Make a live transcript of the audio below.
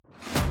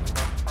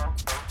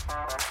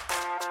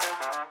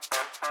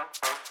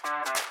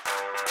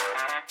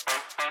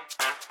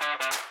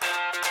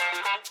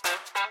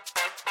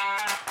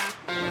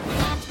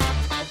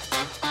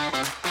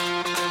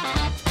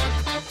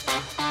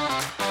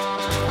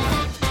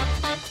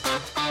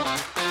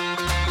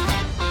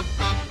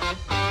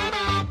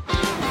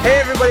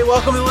everybody.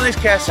 Welcome to the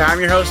Linux Cast. I'm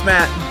your host,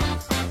 Matt.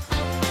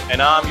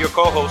 And I'm your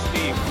co-host,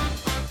 Steve.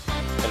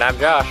 And I'm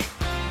Josh.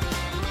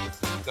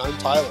 And I'm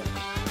Tyler.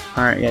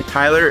 All right, yeah,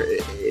 Tyler,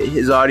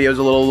 his audio's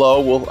a little low.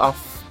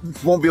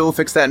 Won't be able to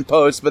fix that in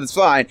post, but it's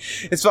fine.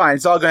 It's fine.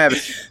 It's all going to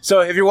happen.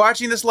 So if you're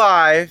watching this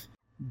live,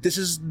 this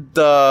is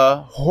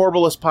the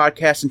horriblest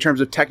podcast in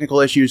terms of technical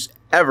issues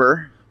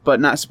ever,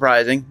 but not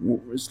surprising.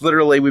 It's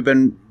literally, we've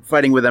been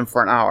fighting with them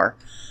for an hour.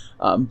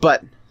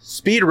 But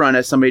speedrun,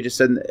 as somebody just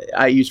said,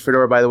 I use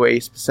Fedora, by the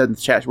way, said in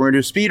the chat. We're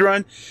going to do a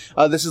speedrun.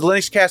 This is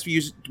Linux Cast.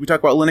 We talk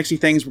about Linuxy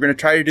things. We're going to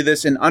try to do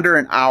this in under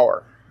an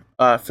hour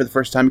for the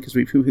first time because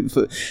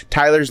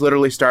Tyler's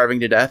literally starving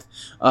to death.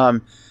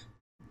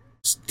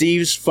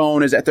 Steve's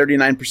phone is at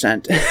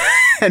 39%.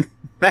 And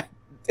Matt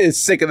is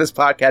sick of this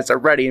podcast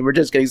already, and we're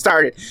just getting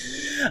started.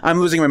 I'm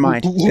losing my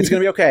mind. It's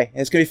going to be okay.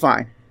 It's going to be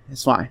fine.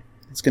 It's fine.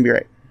 It's going to be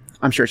great.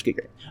 I'm sure it's going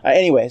to be great.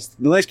 Anyways,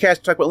 the Linux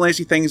Cast talk about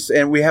Linuxy things,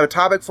 and we have a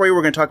topic for you.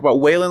 We're going to talk about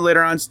Wayland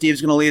later on.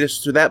 Steve's going to lead us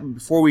through that. But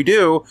before we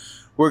do,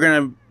 we're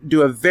going to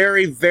do a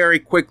very, very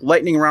quick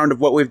lightning round of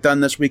what we've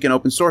done this week in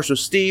open source. So,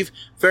 Steve,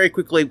 very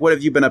quickly, what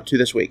have you been up to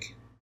this week?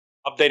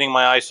 Updating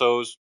my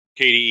ISOs,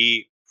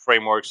 KDE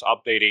frameworks,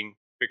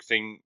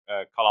 fixing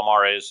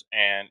Calamares,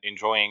 and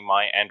enjoying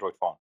my Android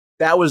phone.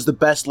 That was the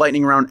best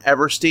lightning round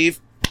ever, Steve.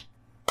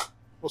 It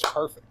was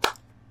perfect.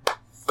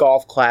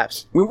 Golf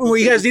claps.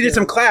 We guys needed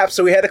some claps,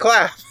 so we had to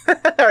clap.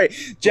 All right,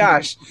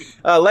 Josh,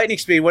 lightning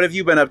speed, what have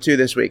you been up to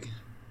this week?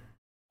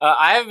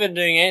 I haven't been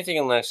doing anything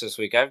in Linux this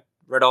week. I've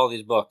read all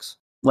these books.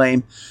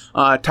 Lame.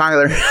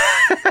 Tyler,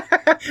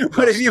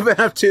 what have you been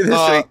up to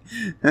this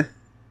week?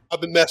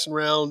 I've been messing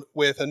around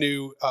with a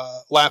new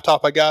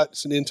laptop I got.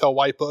 It's an Intel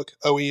Whitebook,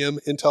 OEM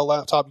Intel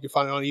laptop. You can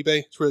find it on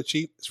eBay. It's really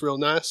cheap. It's real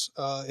nice,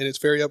 and it's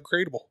very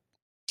upgradable.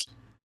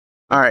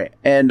 All right,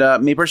 and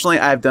me personally,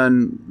 I've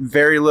done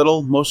very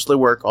little, mostly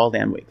work all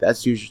damn week.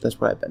 That's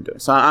what I've been doing.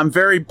 So I'm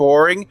very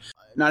boring.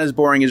 Not as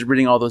boring as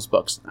reading all those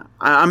books.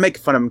 I'm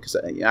making fun of him because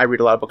I read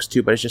a lot of books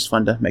too, but it's just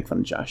fun to make fun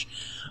of Josh.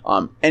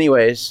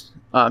 Anyways,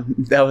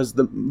 that was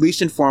the least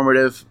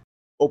informative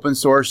open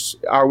source,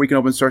 our week in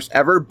open source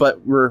ever,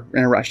 but we're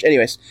in a rush.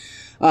 Anyways,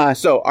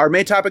 so our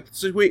main topic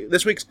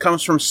this week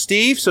comes from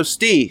Steve. So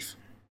Steve,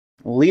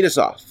 lead us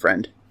off,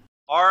 friend.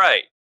 All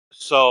right.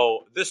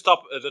 So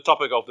the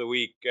topic of the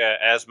week,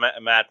 as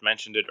Matt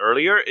mentioned it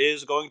earlier,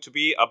 is going to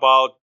be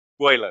about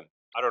Wayland.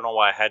 I don't know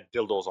why I had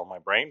dildos on my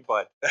brain,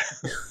 but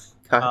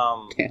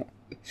damn.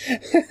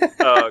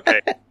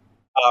 okay.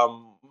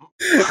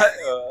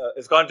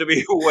 It's going to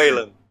be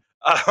Wayland.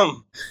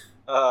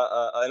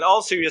 In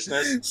all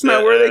seriousness, it's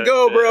not where they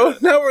go, bro.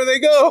 Not where they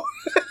go.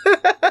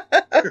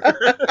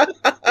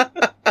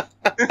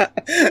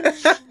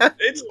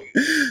 It's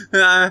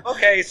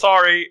okay.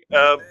 Sorry,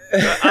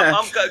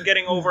 I'm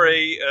getting over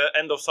a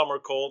end of summer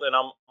cold, and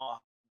I'm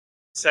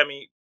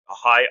semi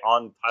high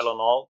on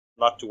Tylenol.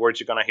 Not two words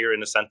you're gonna hear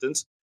in a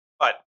sentence,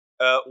 but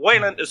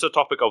Wayland is the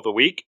topic of the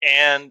week,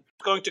 and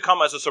it's going to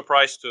come as a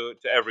surprise to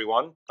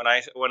everyone when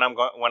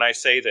I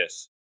say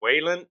this.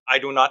 Wayland, I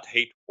do not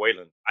hate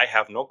Wayland. I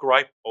have no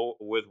gripe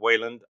with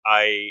Wayland.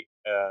 I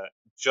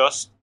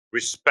just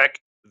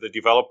respect the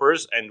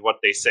developers and what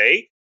they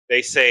say.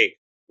 They say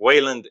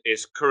Wayland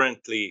is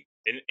currently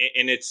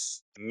in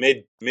its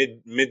mid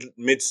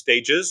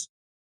stages,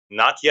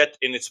 not yet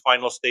in its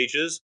final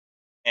stages,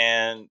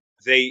 and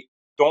they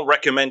don't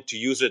recommend to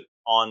use it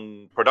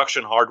on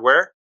production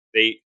hardware.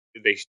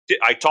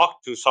 I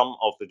talked to some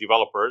of the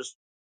developers.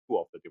 Two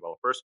of the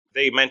developers.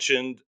 They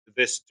mentioned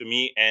this to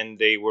me, and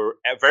they were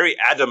very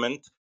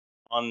adamant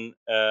on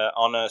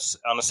a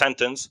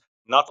sentence.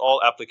 Not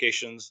all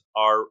applications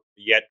are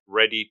yet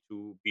ready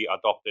to be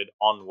adopted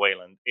on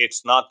Wayland.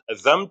 It's not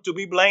them to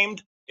be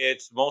blamed.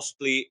 It's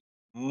mostly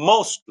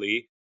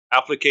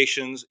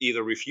applications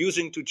either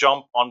refusing to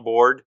jump on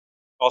board,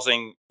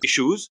 causing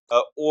issues,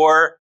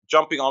 or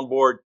jumping on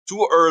board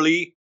too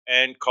early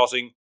and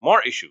causing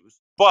more issues.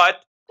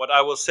 But what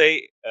I will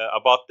say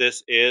about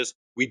this is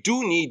we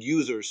do need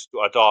users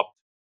to adopt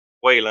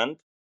Wayland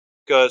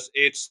because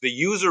it's the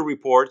user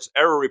reports,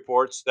 error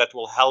reports, that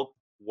will help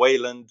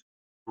Wayland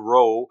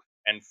grow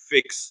and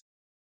fix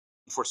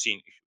unforeseen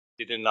issues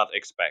they did not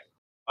expect.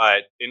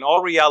 But in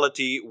all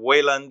reality,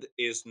 Wayland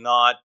is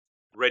not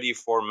ready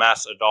for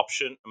mass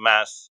adoption,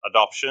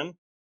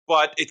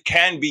 but it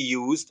can be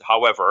used,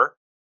 however,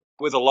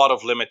 with a lot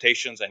of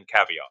limitations and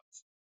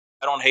caveats.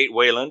 I don't hate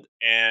Wayland,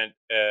 and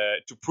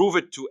to prove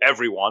it to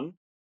everyone,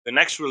 the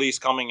next release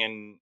coming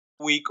in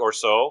a week or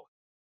so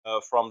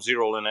from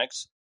Zero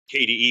Linux,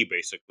 KDE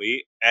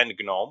basically, and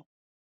GNOME,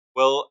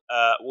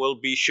 will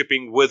be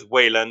shipping with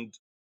Wayland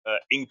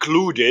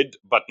included,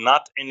 but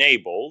not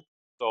enabled.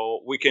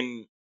 So we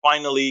can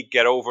finally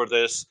get over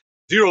this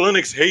Zero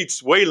Linux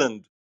hates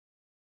Wayland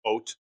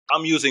quote.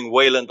 I'm using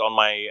Wayland on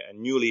my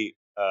newly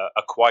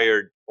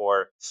acquired,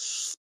 or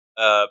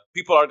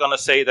people are going to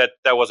say that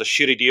was a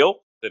shitty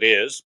deal. It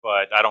is,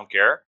 but I don't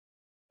care.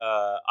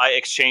 I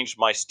exchanged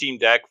my Steam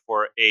Deck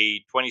for a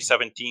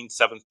 2017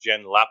 7th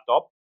gen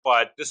laptop,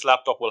 but this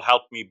laptop will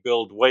help me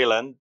build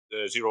Wayland,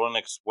 Zero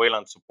Linux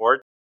Wayland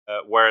support,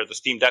 where the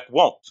Steam Deck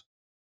won't.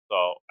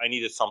 So I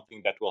needed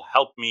something that will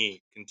help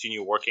me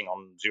continue working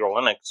on Zero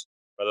Linux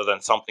rather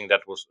than something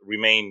that will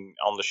remain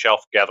on the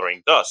shelf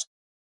gathering dust.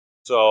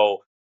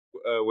 So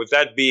with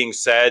that being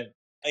said,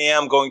 I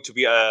am going to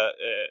be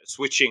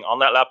switching on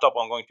that laptop.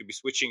 I'm going to be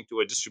switching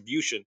to a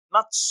distribution,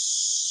 not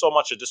so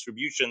much a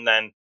distribution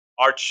than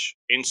Arch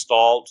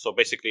installed. So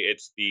basically,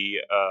 it's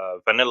the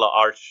vanilla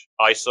Arch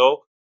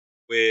ISO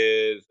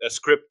with a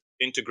script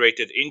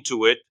integrated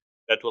into it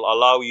that will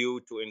allow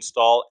you to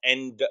install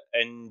NWG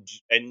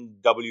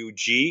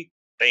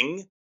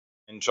thing.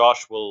 And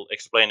Josh will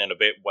explain in a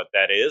bit what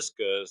that is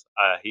because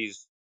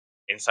he's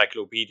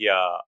encyclopedia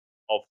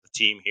of the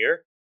team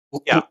here.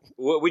 Yeah,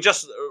 we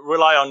just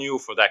rely on you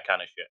for that kind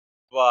of shit.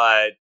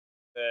 But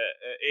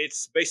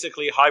it's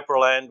basically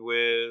Hyperland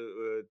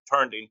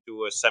turned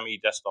into a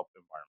semi-desktop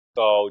environment.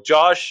 So,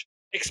 Josh,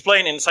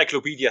 explain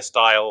encyclopedia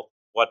style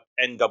what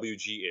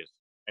NWG is.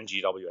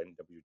 NGW,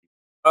 NWG.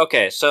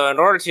 Okay, so in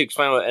order to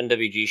explain what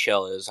NWG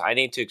shell is, I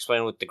need to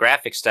explain what the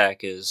graphics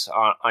stack is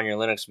on your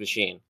Linux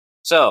machine.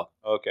 So,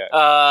 okay,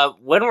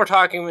 when we're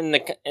talking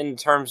in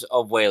terms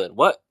of Wayland,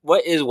 what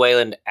is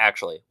Wayland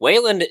actually?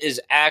 Wayland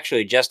is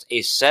actually just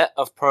a set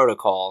of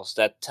protocols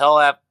that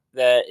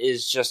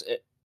is just,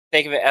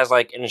 think of it as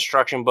like an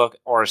instruction book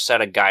or a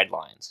set of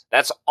guidelines.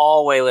 That's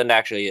all Wayland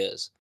actually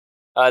is.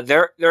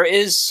 There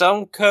is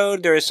some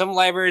code, there is some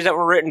libraries that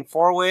were written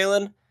for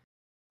Wayland,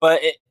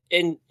 but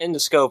in the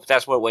scope,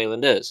 that's what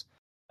Wayland is.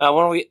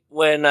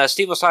 When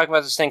Steve was talking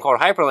about this thing called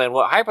Hyperland,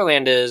 what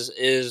Hyperland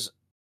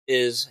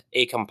is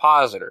a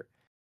compositor.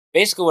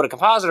 Basically, what a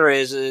compositor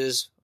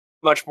is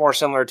much more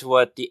similar to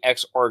what the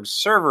Xorg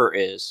server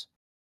is,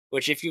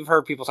 which if you've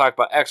heard people talk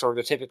about Xorg,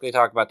 they typically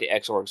talk about the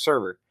Xorg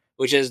server,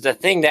 which is the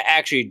thing that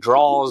actually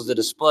draws the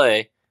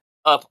display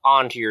up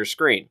onto your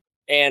screen.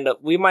 And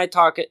we might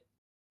talk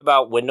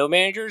about window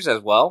managers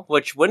as well,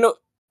 which window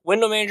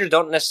managers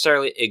don't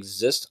necessarily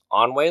exist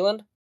on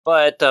Wayland,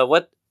 but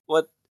what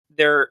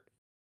they're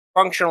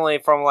functionally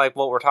from like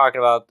what we're talking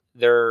about,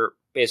 they're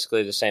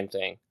basically the same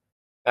thing.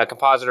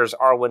 Compositors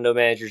are window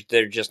managers.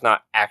 They're just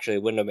not actually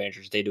window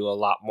managers. They do a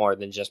lot more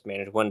than just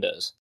manage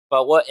windows.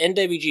 But what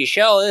NWG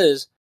shell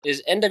is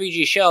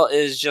NWG shell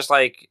is just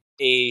like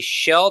a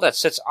shell that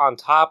sits on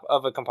top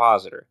of a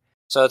compositor.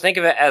 So think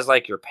of it as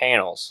like your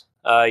panels,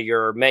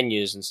 your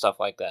menus and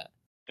stuff like that.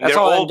 That's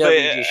all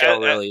NWG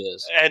shell really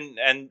is.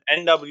 And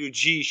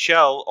NWG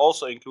shell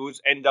also includes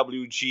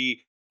NWG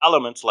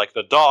elements like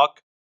the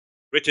dock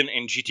written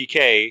in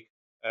GTK,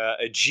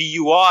 a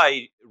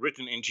GUI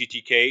written in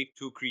GTK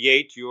to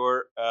create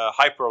your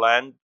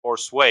Hyperland or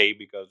Sway,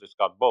 because it's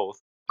got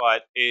both.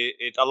 But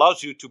it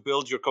allows you to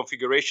build your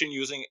configuration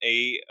using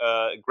a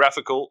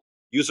graphical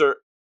user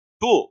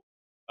tool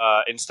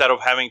instead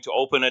of having to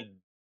open a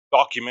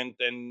document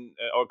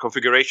or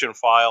configuration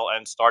file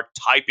and start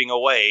typing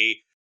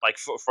away. Like,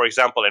 for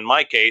example, in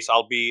my case,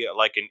 I'll be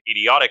like an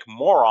idiotic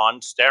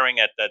moron staring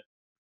at that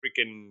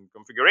freaking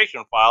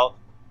configuration file,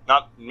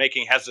 not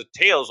making heads or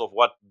tails of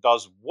what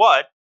does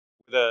what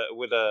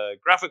with a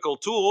graphical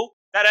tool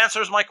that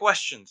answers my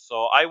questions.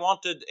 So I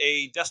wanted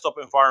a desktop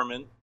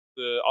environment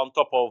on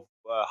top of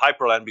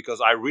Hyperland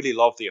because I really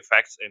love the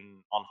effects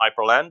on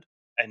Hyperland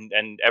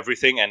and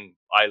everything, and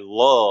I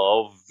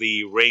love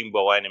the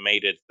rainbow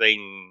animated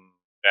thing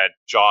that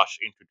Josh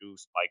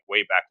introduced like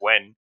way back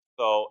when.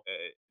 So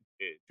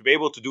to be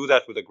able to do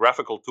that with a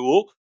graphical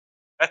tool,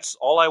 that's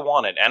all I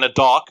wanted, and a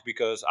dock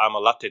because I'm a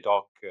latte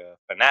dock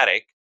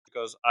fanatic.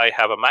 Because I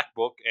have a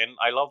MacBook and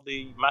I love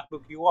the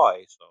MacBook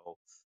UI. So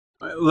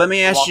let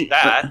me ask you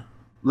that.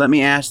 Let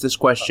me ask this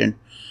question.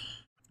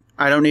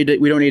 We don't need to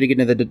get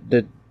into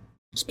the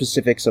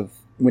specifics of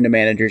window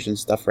managers and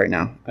stuff right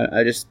now.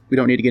 We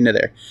don't need to get into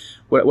there.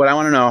 What I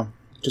want to know,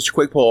 just a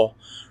quick poll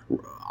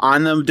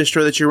on the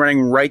distro that you're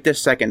running right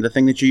this second, the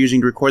thing that you're using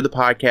to record the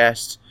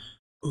podcast.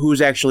 Who's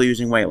actually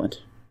using Wayland?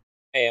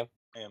 I am.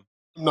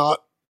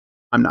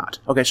 I'm not.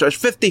 Okay, so it's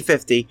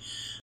 50-50.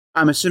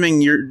 I'm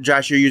assuming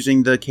Josh, you're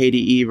using the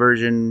KDE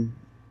version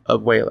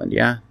of Wayland,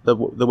 yeah? The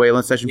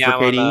Wayland session for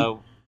KDE?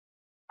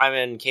 I'm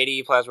in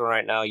KDE Plasma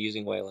right now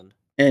using Wayland.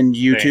 And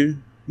you too?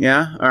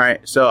 Yeah? All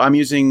right. So I'm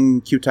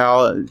using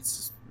Qtile.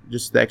 It's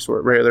just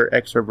the regular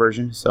Xorg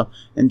version. So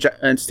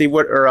and Steve,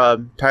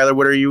 Tyler,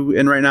 what are you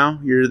in right now?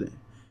 You're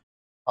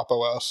Pop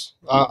OS.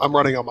 I'm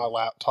running on my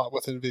laptop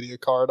with NVIDIA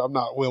card. I'm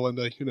not willing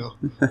to,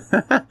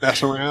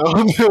 mess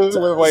around with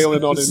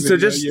Wayland on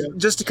NVIDIA. So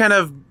just to kind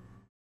of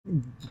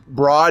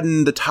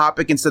broaden the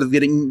topic instead of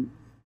getting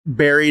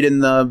buried in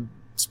the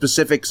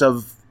specifics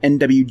of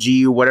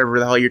NWG or whatever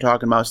the hell you're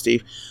talking about,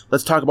 Steve.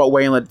 Let's talk about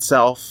Wayland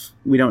itself.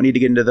 We don't need to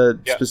get into the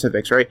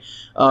specifics, right?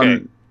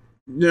 Okay.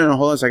 No,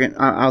 hold on a second.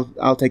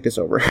 I'll take this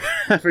over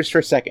for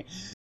a second.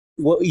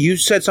 Well, you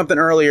said something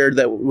earlier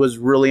that was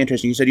really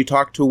interesting. You said you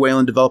talked to a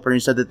Wayland developer and you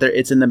said that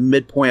it's in the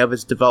midpoint of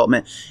its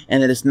development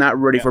and that it's not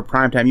ready for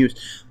primetime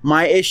use.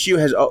 My issue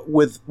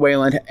with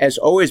Wayland has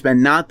always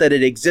been not that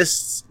it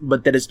exists,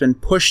 but that it's been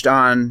pushed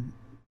on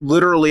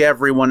literally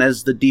everyone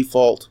as the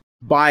default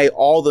by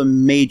all the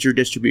major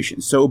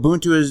distributions. So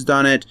Ubuntu has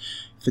done it,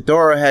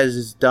 Fedora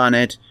has done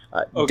it.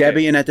 Okay.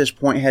 Debian at this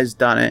point has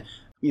done it.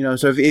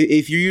 So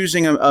if you're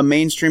using a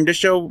mainstream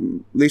distro,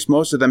 at least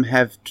most of them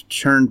have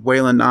turned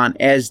Wayland on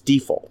as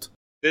default.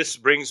 This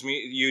brings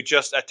me, you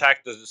just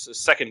attacked the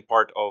second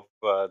part of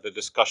the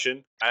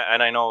discussion,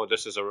 and I know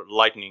this is a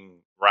lightning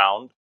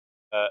round,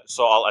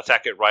 so I'll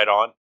attack it right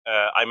on.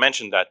 I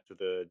mentioned that to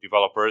the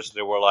developers.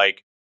 They were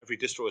like, every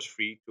distro is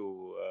free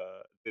to,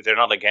 they're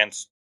not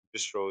against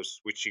distros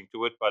switching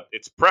to it, but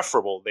it's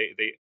preferable.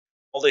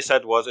 All they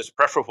said was it's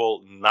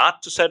preferable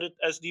not to set it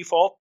as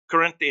default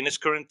currently in its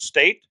current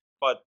state,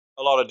 but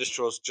a lot of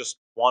distros just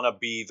want to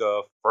be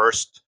the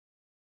first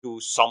to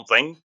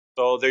something.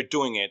 So they're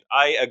doing it.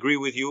 I agree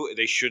with you.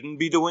 They shouldn't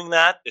be doing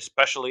that,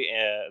 especially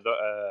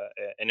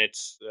in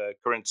its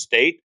current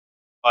state.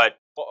 But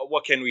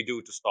what can we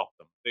do to stop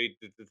them?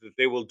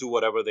 They will do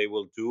whatever they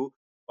will do.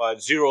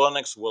 But Zero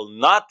Linux will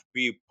not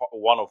be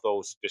one of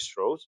those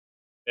distros.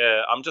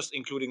 I'm just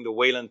including the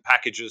Wayland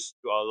packages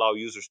to allow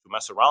users to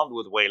mess around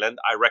with Wayland.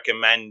 I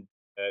recommend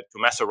to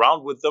mess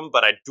around with them,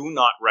 but I do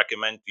not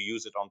recommend to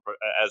use it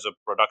as a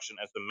production,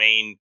 as the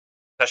main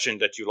session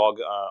that you log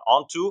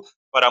onto.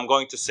 But I'm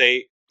going to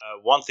say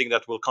one thing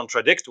that will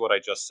contradict what I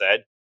just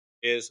said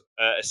is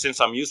since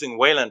I'm using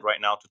Wayland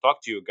right now to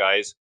talk to you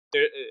guys,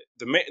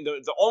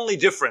 the only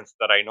difference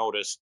that I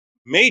noticed,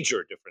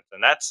 major difference,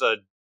 and that's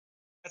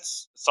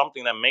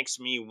something that makes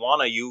me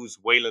want to use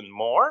Wayland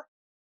more.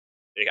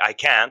 I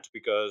can't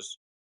because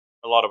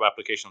a lot of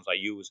applications I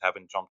use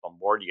haven't jumped on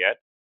board yet.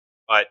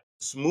 But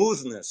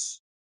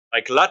smoothness,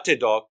 like Latte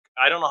Dock,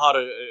 I don't know how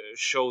to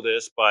show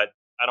this, but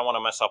I don't want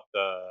to mess up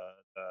the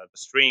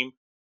stream.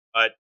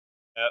 But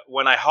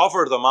when I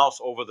hover the mouse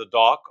over the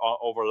dock,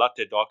 over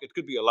Latte Dock, it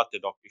could be a Latte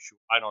Dock issue.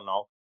 I don't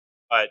know.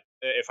 But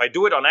if I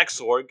do it on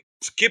Xorg,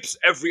 it skips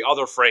every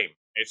other frame.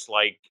 It's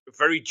like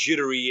very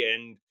jittery,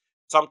 and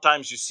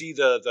sometimes you see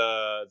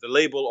the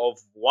label of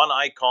one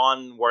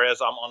icon,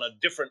 whereas I'm on a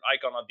different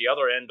icon at the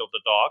other end of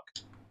the dock.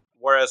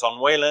 Whereas on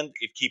Wayland,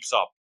 it keeps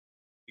up.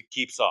 It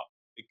keeps up.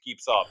 It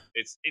keeps up.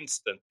 It's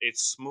instant.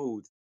 It's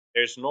smooth.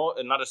 There's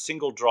not a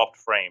single dropped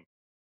frame.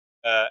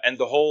 And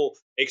the whole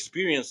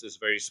experience is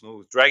very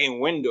smooth. Dragging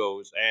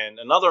windows. And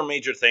another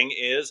major thing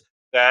is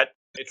that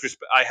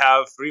I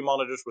have 3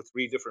 monitors with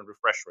 3 different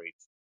refresh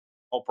rates.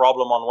 No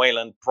problem on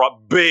Wayland.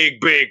 Big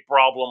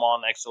problem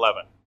on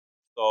X11.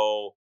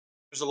 So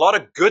there's a lot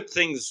of good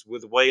things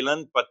with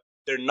Wayland, but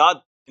they're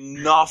not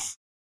enough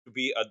to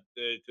be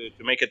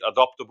to make it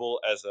adoptable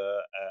as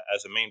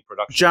a main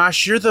production.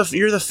 Josh, you're the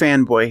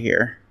fanboy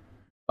here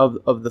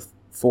of the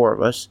 4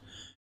 of us.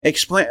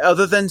 Explain,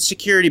 other than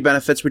security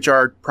benefits, which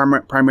are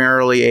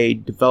primarily a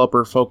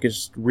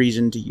developer-focused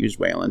reason to use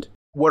Wayland.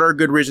 What are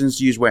good reasons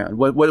to use Wayland?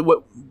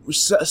 What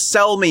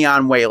sell me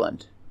on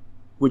Wayland,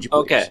 would you please?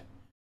 Okay.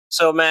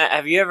 So, Matt,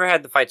 have you ever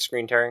had the fight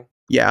screen tearing?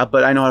 Yeah,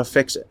 but I know how to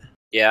fix it.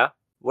 Yeah?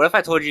 What if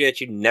I told you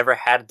that you never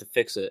had to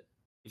fix it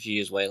if you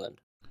use Wayland?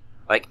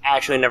 Like,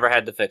 actually never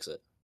had to fix it.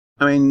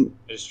 I mean,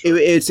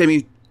 it'd save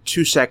me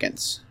 2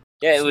 seconds.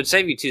 Yeah, it would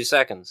save you 2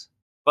 seconds.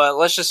 But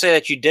let's just say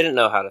that you didn't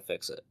know how to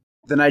fix it.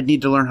 Then I'd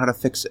need to learn how to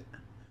fix it.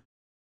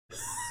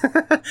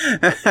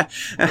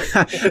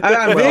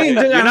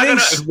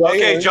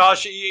 Okay,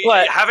 Josh.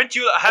 Haven't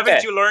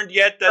you learned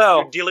yet that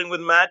you're dealing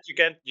with Matt? You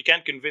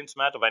can't convince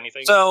Matt of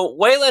anything. So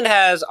Wayland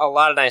has a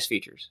lot of nice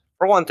features.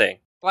 For one thing,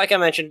 like I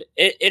mentioned,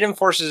 it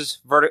enforces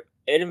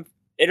it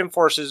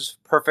enforces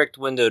perfect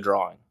window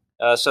drawing.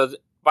 So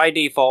by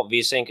default,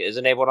 VSync is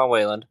enabled on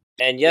Wayland,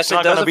 and yes,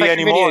 it does affect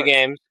video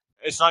games.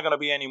 It's not going to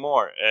be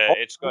anymore.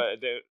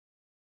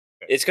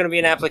 It's going to be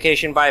an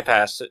application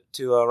bypass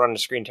to run the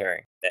screen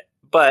tearing.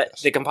 But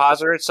the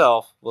compositor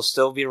itself will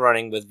still be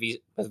running with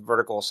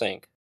vertical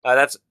sync.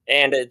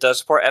 And it does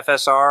support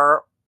FSR,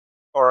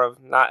 or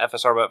not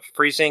FSR, but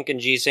FreeSync and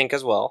G-Sync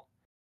as well.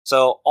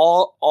 So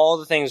all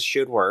the things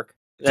should work.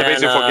 It's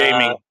amazing for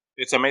gaming.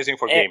 It's amazing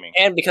for gaming.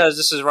 And because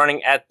this is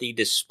running at the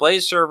display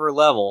server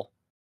level,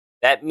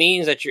 that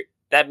means that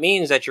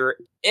your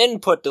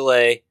input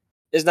delay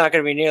is not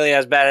going to be nearly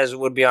as bad as it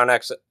would be on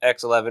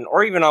X11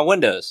 or even on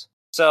Windows.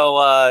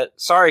 So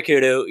sorry,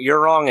 Kudu,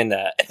 you're wrong in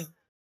that.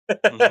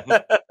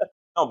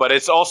 No, but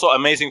it's also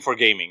amazing for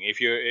gaming.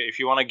 If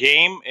you want to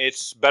game,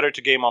 it's better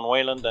to game on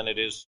Wayland than it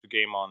is to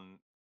game on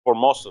for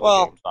most of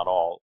the games, not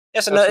all.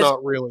 Yes, and that's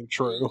not really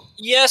true.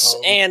 Yes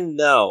and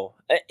no.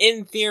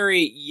 In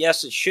theory,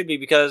 yes, it should be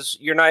because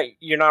you're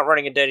not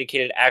running a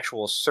dedicated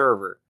actual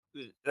server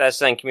that's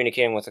then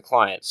communicating with the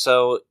client.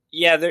 So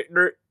yeah,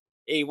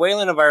 a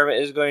Wayland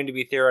environment is going to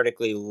be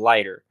theoretically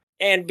lighter,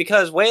 and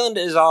because Wayland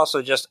is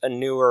also just a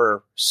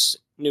newer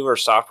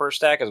software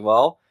stack as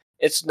well.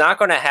 It's not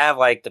going to have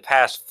like the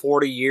past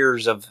 40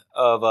 years of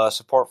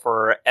support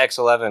for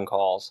X11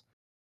 calls.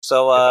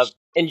 So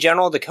in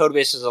general, the code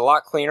base is a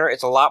lot cleaner.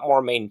 It's a lot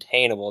more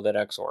maintainable than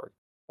Xorg,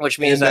 which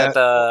means that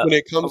when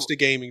it comes to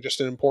gaming, just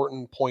an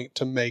important point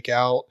to make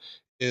out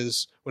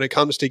is when it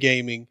comes to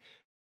gaming,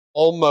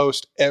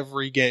 almost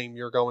every game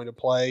you're going to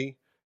play,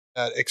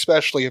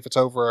 especially if it's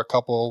over a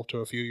couple to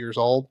a few years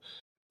old,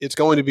 it's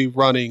going to be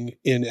running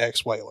in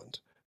X Wayland.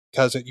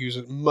 because it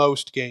uses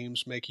most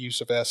games make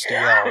use of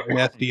SDL, and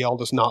SDL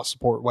does not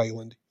support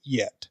Wayland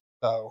yet.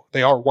 So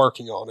they are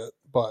working on it,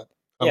 but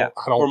I don't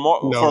For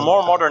more know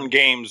modern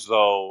games,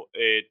 though,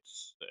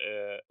 it's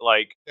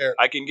like There.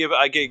 I can give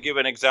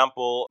an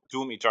example.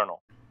 Doom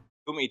Eternal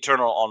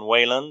on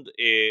Wayland,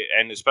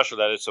 and especially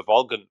that it's a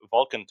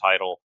Vulcan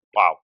title.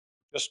 Wow,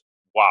 just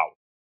wow!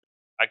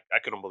 I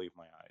couldn't believe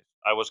my eyes.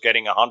 I was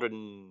getting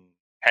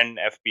 110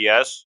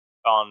 FPS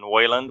on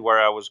Wayland,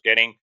 where I was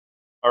getting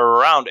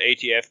around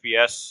 80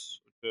 FPS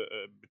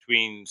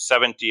between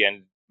 60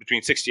 and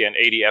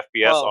 80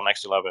 FPS on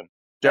X11.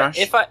 Josh?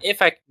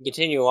 If I can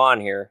continue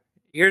on here,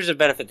 here's a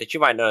benefit that you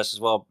might notice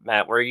as well,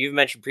 Matt, where you've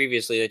mentioned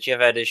previously that you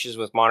have had issues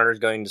with monitors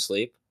going to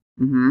sleep.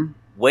 Mm-hmm.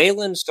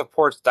 Wayland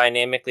supports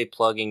dynamically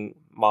plugging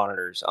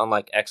monitors,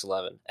 unlike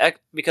X11.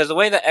 Because the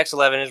way that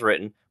X11 is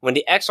written, when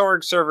the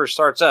Xorg server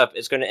starts up,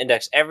 it's going to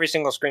index every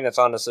single screen that's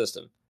on the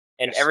system.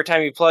 And every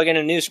time you plug in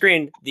a new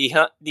screen, the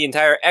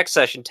entire X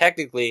session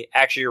technically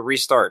actually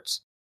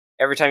restarts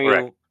every time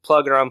you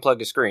plug or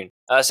unplug a screen.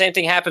 Same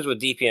thing happens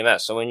with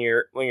DPMS. So when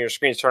your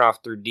screens turn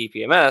off through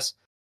DPMS,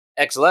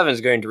 X11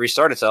 is going to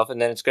restart itself,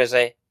 and then it's going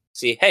to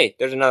see, hey,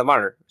 there's another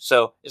monitor.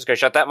 So it's going to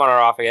shut that monitor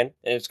off again,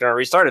 and it's going to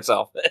restart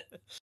itself.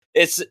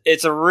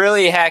 It's a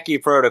really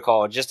hacky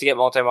protocol just to get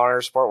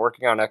multi-monitor support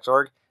working on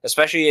Xorg,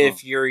 especially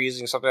if you're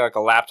using something like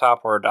a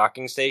laptop or a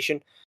docking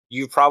station.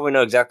 You probably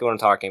know exactly what I'm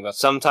talking about.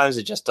 Sometimes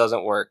it just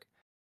doesn't work.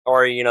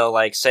 Or,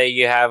 like, say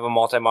you have a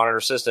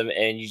multi-monitor system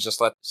and you just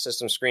let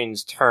system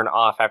screens turn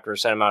off after a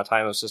set amount of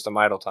time of system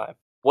idle time.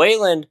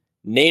 Wayland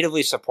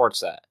natively supports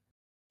that,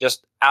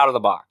 just out of the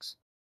box.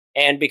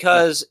 And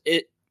because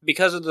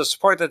of the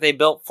support that they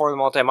built for the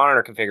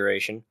multi-monitor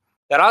configuration,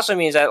 that also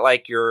means that,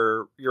 like,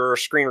 your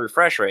screen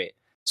refresh rate.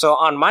 So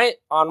on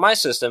my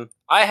system,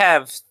 I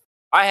have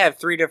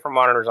 3 different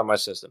monitors on my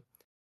system.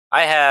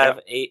 I have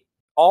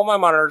all my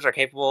monitors are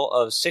capable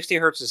of 60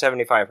 hertz to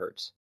 75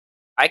 hertz.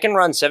 I can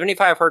run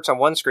 75 hertz on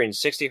one screen,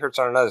 60 hertz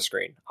on another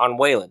screen on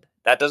Wayland.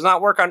 That does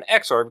not work on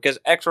Xorg because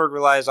Xorg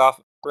relies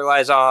off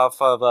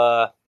of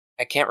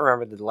I can't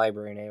remember the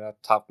library name off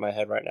the top of my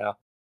head right now.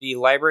 The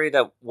library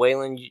that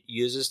Wayland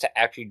uses to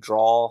actually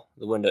draw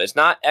the window. It's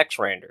not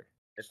Xrender.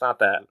 It's not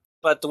that.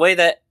 But the way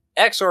that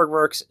Xorg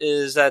works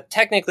is that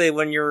technically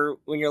when you're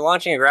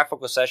launching a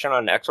graphical session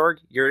on Xorg,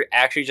 you're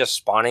actually just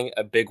spawning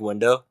a big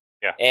window.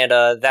 Yeah. And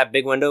that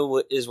big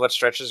window is what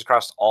stretches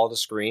across all the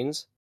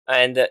screens.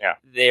 And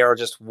they are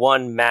just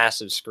one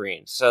massive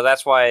screen. So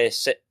that's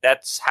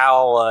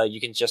how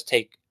you can just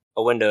take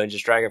a window and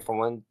just drag it from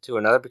one to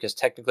another, because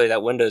technically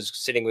that window is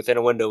sitting within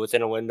a window,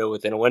 within a window,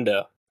 within a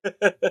window.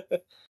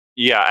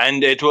 Yeah,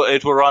 and it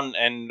will run,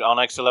 and on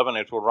X11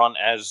 it will run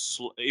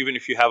even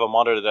if you have a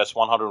monitor that's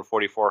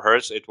 144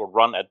 hertz, it will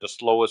run at the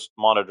slowest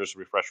monitor's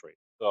refresh rate.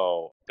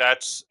 So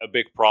that's a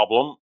big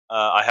problem.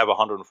 I have a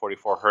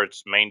 144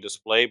 hertz main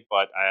display,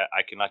 but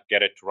I cannot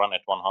get it to run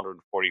at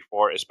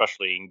 144,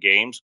 especially in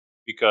games,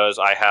 because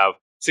I have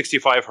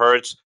 65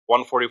 hertz,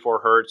 144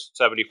 hertz,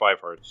 75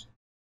 hertz,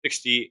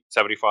 60,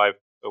 75,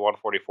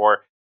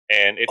 144,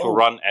 and it will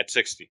run at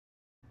 60.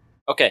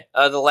 Okay,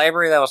 the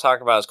library that I was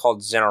talking about is called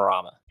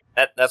Xenorama.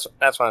 That's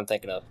what I'm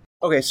thinking of.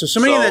 Okay, so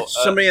somebody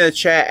in the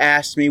chat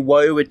asked me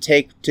what it would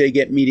take to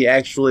get me to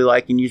actually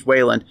like and use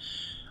Wayland.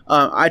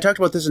 I talked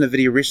about this in a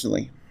video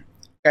recently.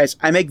 Guys,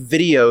 I make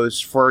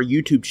videos for a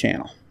YouTube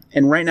channel,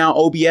 and right now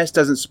OBS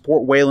doesn't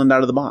support Wayland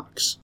out of the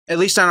box. At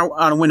least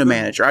on a window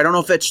manager. I don't know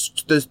if that's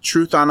the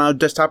truth on a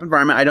desktop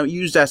environment. I don't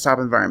use desktop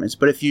environments,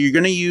 but if you're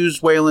going to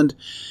use Wayland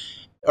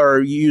or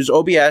use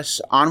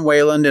OBS on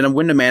Wayland in a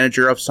window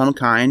manager of some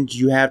kind,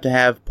 you have to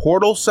have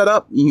Portal set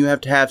up, and you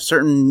have to have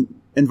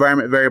certain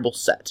environment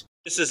variables set.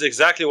 This is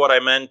exactly what I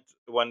meant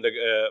when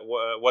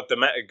what the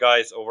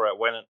guys over at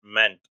Wayland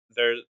meant.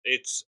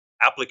 It's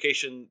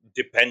application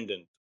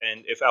dependent,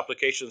 and if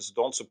applications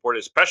don't support it,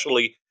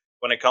 especially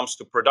when it comes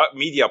to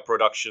media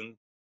production,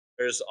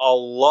 there's a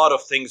lot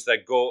of things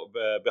that go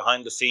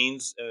behind the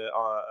scenes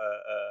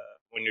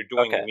when you're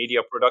doing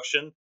media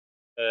production.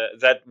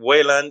 That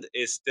Wayland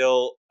is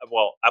still,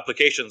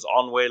 applications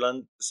on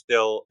Wayland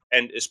still,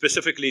 and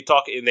specifically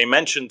they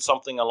mentioned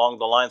something along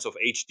the lines of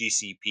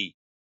HDCP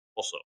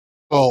also.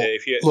 Well,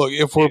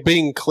 if we're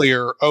being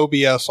clear,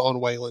 OBS on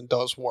Wayland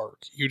does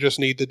work. You just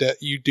need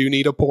you do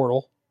need a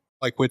portal,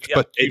 but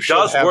it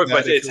does work,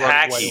 but it's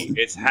hacky.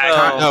 It's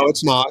hacky. No,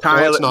 it's not.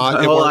 Tyler,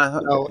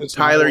 no, it's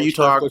not. Tyler, you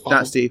talk,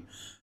 not Steve.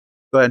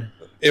 Go ahead.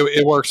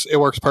 It works. It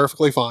works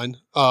perfectly fine.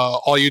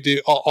 All you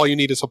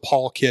need is a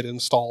Paul kit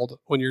installed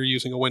when you're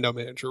using a window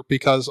manager,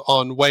 because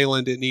on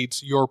Wayland it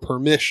needs your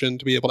permission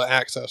to be able to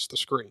access the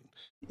screen.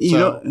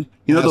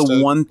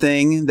 One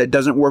thing that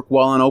doesn't work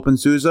well on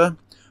OpenSUSE?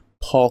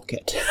 Paul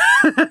kit.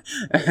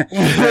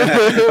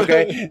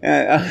 Okay.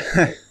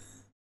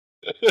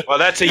 Well,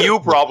 that's a you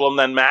problem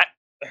then, Matt.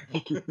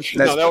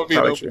 No, that would be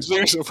an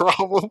OpenSUSE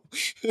problem.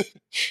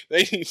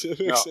 They need to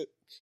fix it.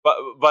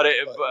 But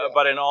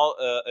in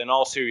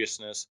all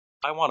seriousness,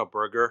 I want a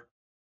burger.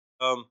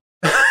 Why?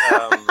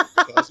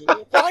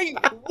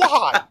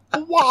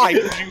 Why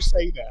would you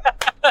say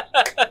that?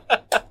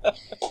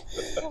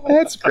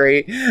 That's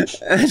great.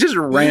 Just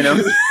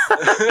random.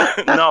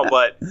 No,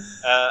 but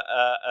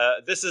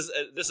this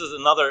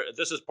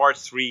is part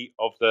 3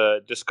 of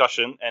the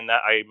discussion, and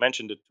I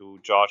mentioned it to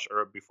Josh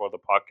before the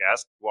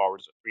podcast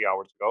 3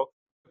 hours ago.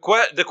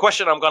 The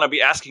question I'm going to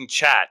be asking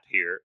chat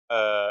here,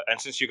 and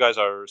since you guys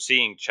are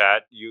seeing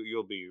chat,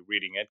 you'll be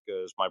reading it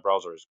because my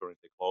browser is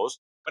currently closed.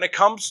 When it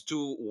comes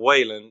to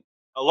Wayland,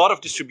 a lot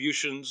of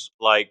distributions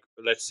like,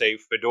 let's say,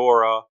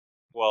 Fedora,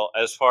 well,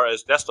 as far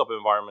as desktop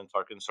environments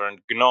are concerned,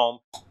 GNOME,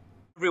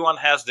 everyone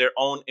has their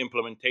own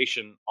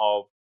implementation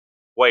of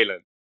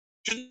Wayland.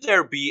 Should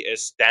there be a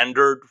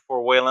standard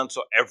for Wayland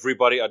so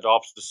everybody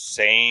adopts the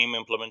same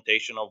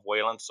implementation of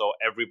Wayland so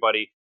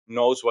everybody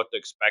knows what to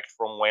expect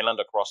from Wayland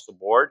across the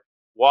board?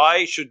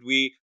 Why should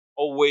we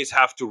always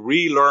have to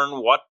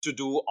relearn what to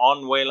do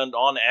on Wayland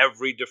on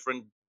every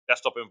different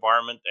desktop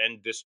environment? And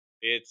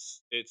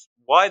it's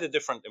why the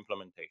different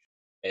implementation?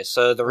 Okay,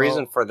 so the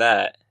reason for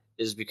that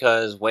is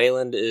because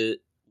Wayland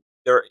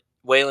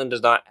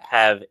does not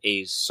have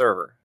a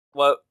server.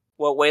 What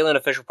Wayland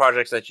official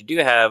projects that you do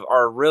have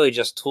are really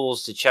just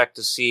tools to check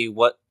to see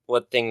what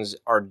things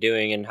are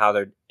doing and how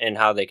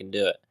they can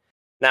do it.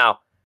 Now,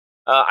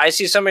 I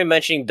see somebody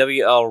mentioning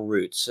WL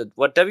Roots.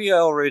 What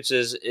WL Roots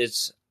is,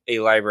 it's a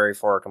library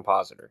for a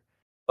compositor.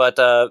 But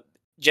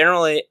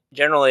generally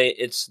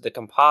it's the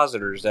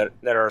compositors that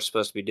are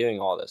supposed to be doing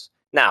all this.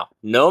 Now,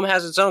 GNOME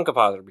has its own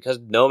compositor because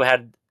GNOME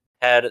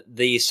had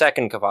the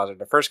second compositor.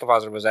 The first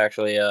compositor was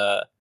actually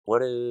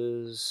what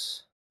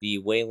is the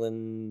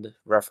Wayland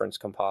reference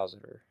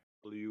compositor?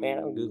 Man,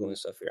 I'm googling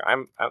stuff here.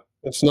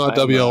 It's not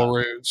WL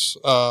Roots.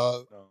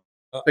 No.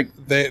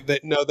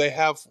 They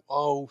have.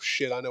 Oh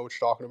shit! I know what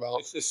you're talking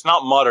about. It's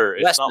not Mutter.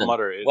 It's Weston. not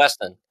Mutter.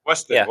 Weston.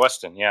 Yeah.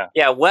 Weston.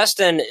 Yeah.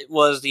 Weston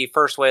was the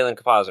first Wayland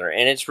compositor,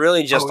 and it's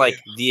really just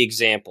the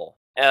example.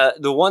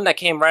 The one that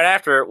came right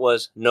after it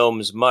was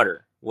GNOME's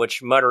Mutter,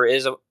 which Mutter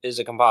is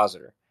a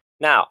compositor.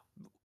 Now,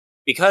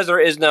 because there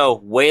is no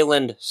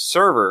Wayland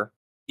server,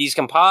 these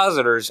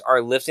compositors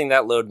are lifting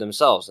that load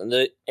themselves,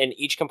 and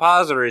each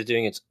compositor is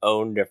doing its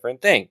own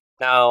different thing.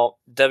 Now,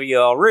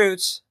 WL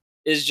Roots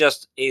is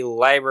just a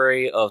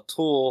library of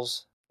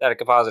tools that a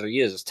compositor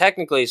uses.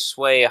 Technically,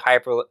 Sway,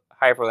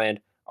 Hyperland,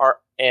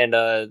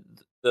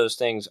 those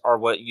things are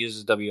what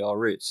uses WL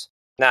Roots.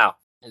 Now,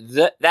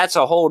 that's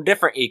a whole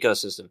different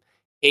ecosystem.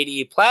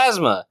 KDE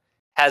Plasma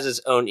has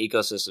its own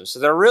ecosystem, so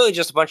they're really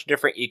just a bunch of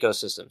different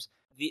ecosystems.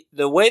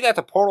 The way that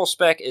the portal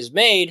spec is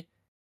made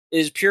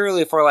is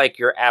purely for like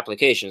your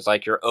applications,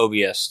 like your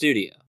OBS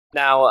Studio.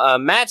 Now,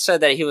 Matt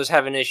said that he was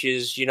having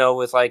issues,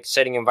 with like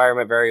setting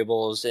environment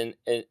variables in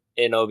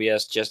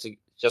OBS just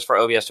for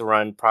OBS to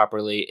run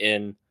properly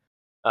in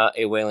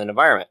a Wayland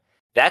environment.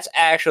 That's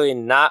actually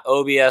not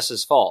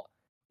OBS's fault,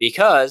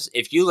 because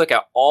if you look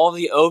at all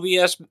the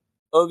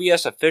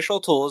OBS official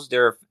tools,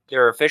 their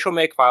official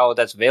makefile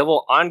that's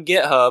available on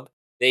GitHub,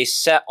 they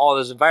set all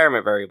those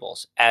environment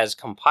variables as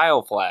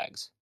compile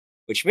flags,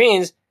 which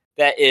means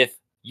that if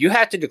you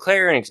have to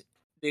declare an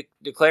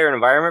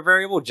environment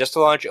variable just to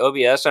launch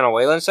OBS on a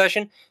Wayland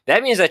session,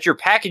 that means that your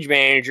package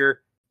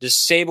manager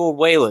disabled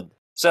Wayland.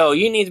 So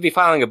you need to be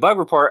filing a bug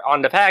report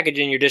on the package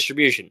in your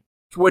distribution.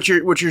 What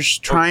you're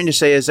trying to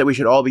say is that we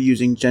should all be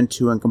using Gen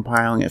 2 and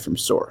compiling it from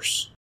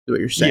source. Is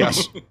what you're saying?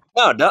 Yes.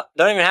 No, don't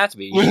even have to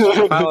be.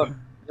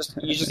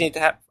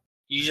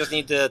 You just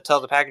need to tell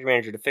the package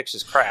manager to fix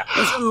his crap.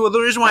 Well, the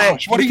reason why.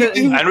 What are you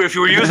doing? And if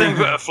you were using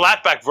a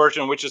Flatpak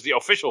version, which is the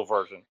official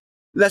version.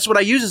 That's what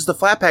I use is the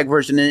Flatpak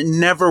version, and it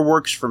never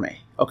works for me,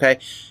 okay?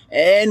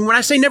 And when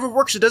I say never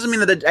works, it doesn't mean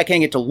that I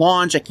can't get to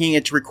launch, I can't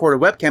get to record a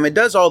webcam. It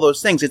does all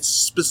those things. It's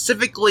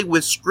specifically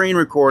with screen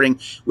recording,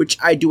 which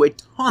I do a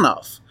ton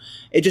of.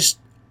 It just,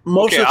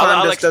 most of the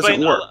time, just doesn't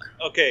work.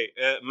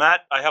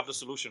 Matt, I have the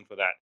solution for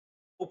that.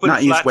 Open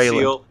Not use Wayland.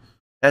 Seal.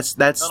 That's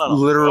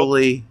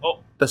literally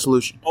the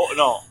solution.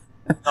 No.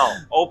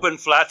 Open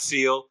Flat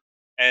Seal,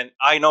 and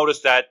I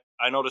noticed that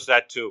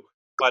too.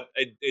 But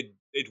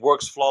it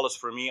works flawless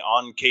for me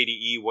on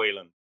KDE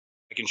Wayland.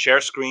 I can share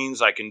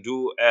screens. I can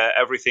do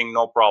everything,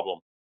 no problem.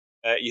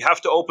 You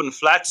have to open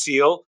Flat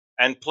Seal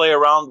and play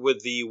around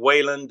with the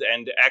Wayland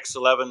and the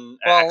X11,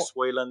 X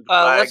Wayland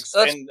flags.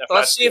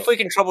 Let's see if we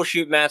can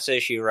troubleshoot Matt's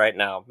issue right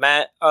now.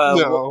 Matt,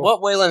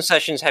 what Wayland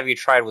sessions have you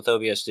tried with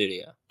OBS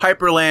Studio?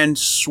 Hyperland,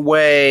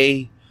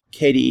 Sway,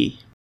 KDE.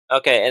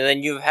 Okay, and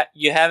then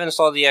you have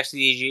installed the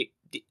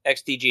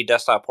XDG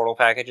desktop portal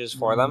packages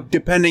for them?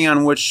 Depending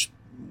on which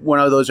one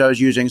of those I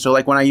was using. So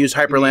like when I use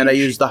Hyperland, I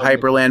use the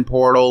Hyperland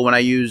portal. When I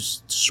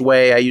use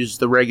Sway, I use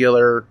the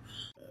regular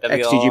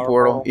XDG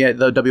portal. Yeah,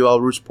 the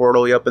WL Roots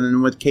portal. Yep. And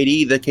then with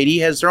KDE, the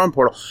KDE has their own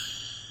portal.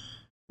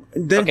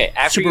 Then, okay,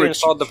 after you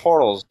installed the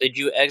portals, did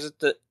you exit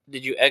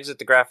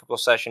the graphical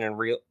session and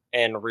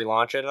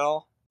relaunch it at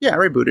all? Yeah, I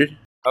rebooted.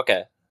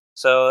 Okay.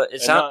 So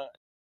it's not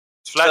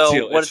Flat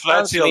Seal. It's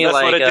Flat Seal. That's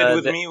like, what it did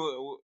with me.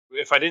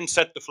 If I didn't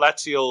set the Flat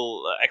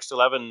Seal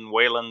X11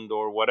 Wayland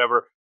or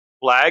whatever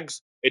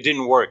flags, it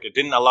didn't work. It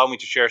didn't allow me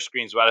to share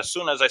screens. But as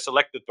soon as I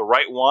selected the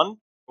right one,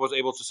 was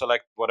able to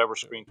select whatever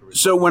screen to record.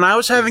 So when I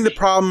was having the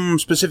problem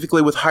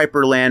specifically with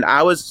Hyperland,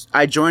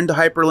 I joined the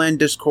Hyperland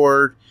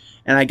Discord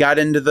and I got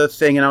into the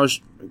thing, and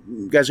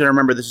you guys gotta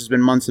remember this has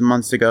been months and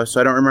months ago,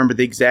 so I don't remember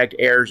the exact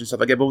errors and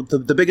stuff like that.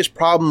 But the biggest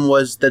problem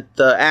was that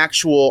the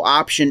actual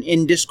option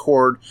in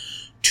Discord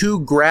to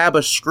grab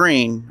a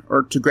screen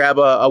or to grab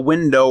a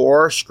window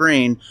or a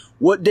screen,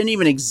 didn't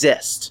even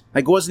exist.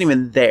 Like, it wasn't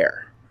even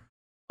there.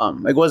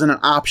 Like, it wasn't an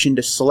option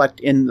to select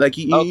in. Like,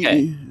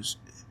 Okay.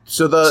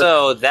 So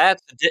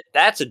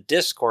that's a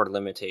Discord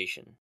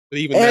limitation. But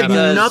even it had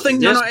that,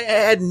 nothing. It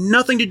had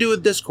nothing to do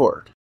with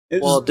Discord.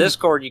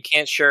 Discord, you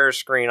can't share a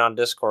screen on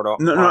Discord.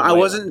 No, I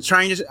wasn't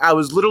trying to. I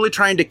was literally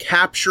trying to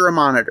capture a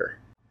monitor.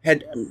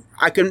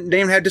 I couldn't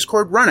even have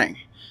Discord running.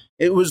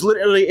 It was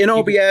literally in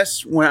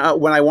OBS when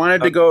I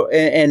wanted to go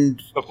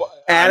and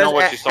add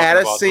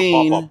a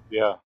scene.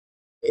 Yeah.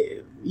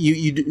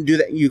 You do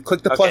that. You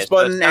click the plus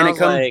button and it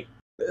comes.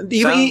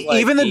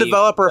 Even the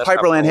developer of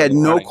Hyperland had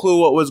no clue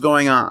what was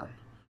going on.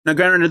 Now,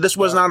 granted, this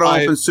was not on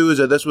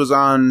OpenSUSE. This was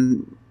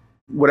on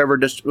whatever.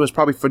 It was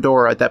probably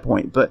Fedora at that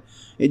point, but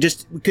it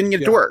just couldn't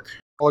get it to work.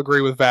 I'll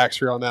agree with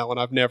Vaxxer on that one.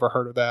 I've never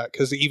heard of that,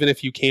 because even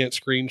if you can't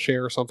screen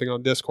share something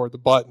on Discord, the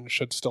button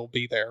should still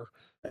be there.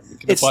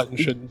 The button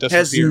shouldn't disappear.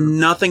 Has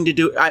nothing to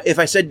do. If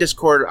I said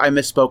Discord, I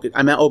misspoke.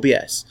 I meant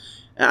OBS.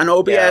 On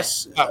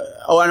OBS,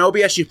 on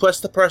OBS, you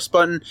press the press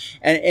button,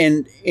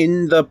 and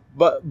in the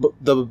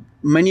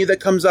menu that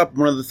comes up,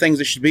 one of the things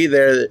that should be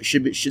there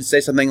should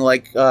say something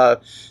like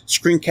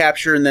screen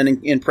capture, and then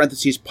in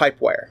parentheses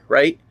Pipewire,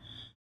 right?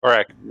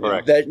 Correct.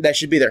 That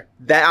should be there.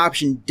 That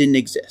option didn't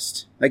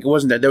exist. Like, it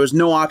wasn't there. There was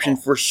no option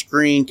for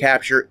screen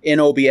capture in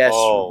OBS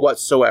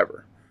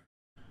whatsoever.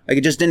 Like,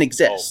 it just didn't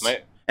exist.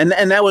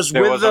 And that was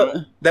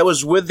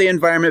with the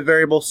environment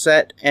variable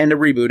set and a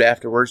reboot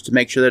afterwards to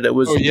make sure that it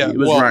was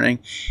running,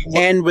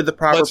 and with the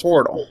proper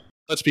portal.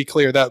 Let's be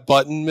clear, that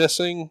button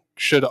missing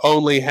should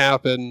only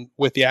happen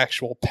with the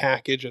actual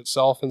package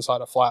itself inside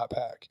a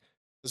Flatpak.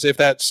 Because if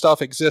that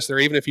stuff exists there,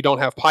 even if you don't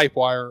have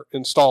Pipewire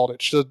installed,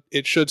 it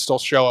should still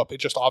show up. It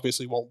just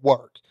obviously won't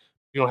work.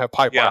 You don't have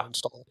Pipewire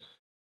installed.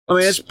 I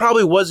mean, it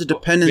probably was a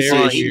dependency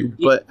issue,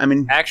 but I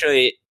mean,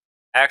 actually,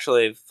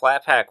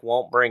 Flatpak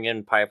won't bring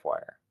in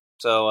Pipewire.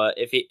 So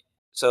if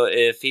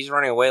he's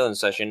running a Wayland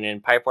session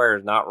and Pipewire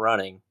is not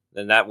running,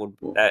 then that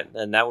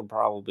would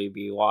probably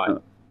be why.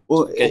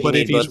 But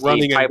if he's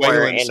running a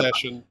Wayland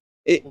session,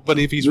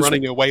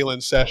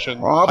 Wayland session,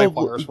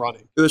 Pipewire's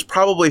running. It was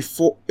probably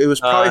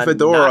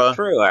Fedora. Not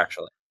true,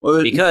 actually,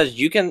 because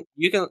you can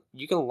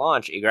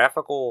launch a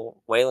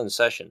graphical Wayland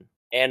session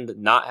and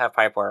not have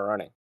Pipewire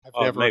running.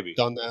 I've never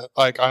done that.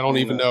 Like, I don't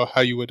even know how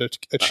you would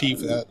achieve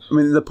that. I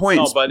mean, the point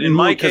is, but in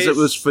my case, because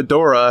it was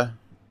Fedora.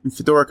 And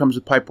Fedora comes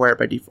with Pipewire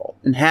by default,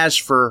 and has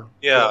for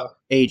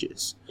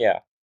ages.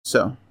 Yeah.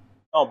 So.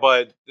 No,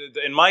 but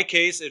in my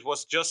case, it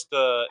was just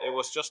a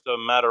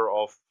matter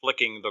of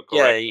flicking the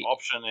correct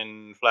option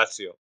in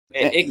Flatcio.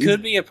 It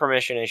could be a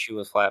permission issue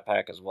with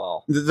Flatpak as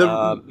well.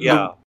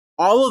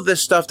 All of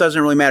this stuff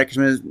doesn't really matter,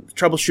 because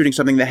troubleshooting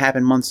something that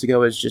happened months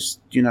ago is just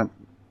really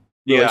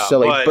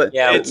silly. But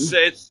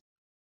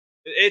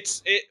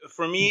it's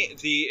for me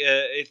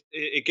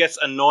it gets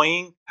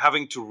annoying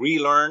having to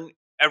relearn.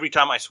 Every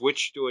time I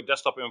switch to a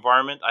desktop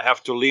environment, I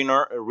have to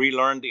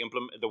relearn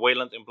the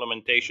Wayland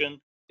implementation.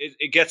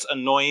 It gets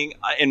annoying,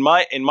 in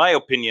my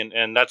opinion,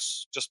 and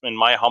that's just in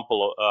my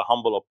humble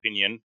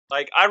opinion.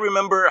 Like, I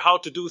remember how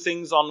to do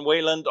things on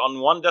Wayland on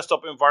one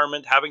desktop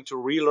environment, having to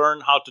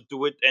relearn how to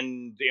do it,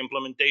 and the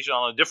implementation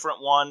on a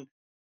different one.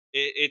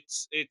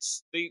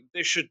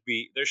 There should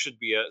be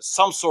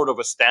some sort of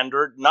a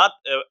standard, not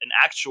an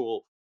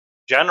actual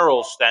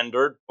general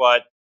standard,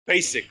 but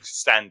basic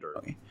standard.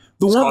 Okay.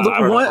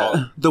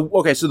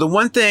 The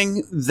one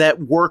thing that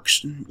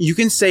works, you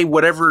can say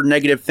whatever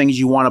negative things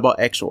you want about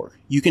Xorg.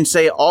 You can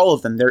say all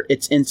of them.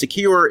 It's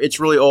insecure, it's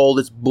really old,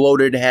 it's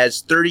bloated, it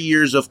has 30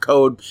 years of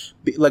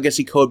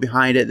legacy code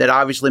behind it that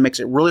obviously makes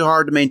it really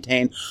hard to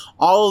maintain.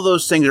 All of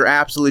those things are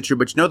absolutely true,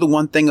 but the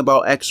one thing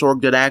about Xorg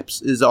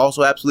that is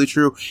also absolutely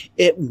true?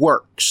 It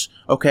works,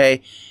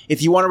 okay?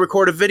 If you want to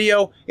record a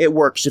video, it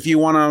works. If you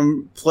want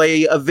to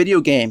play a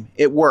video game,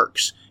 it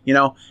works.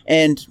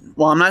 And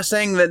while I'm not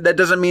saying that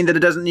doesn't mean that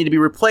it doesn't need to be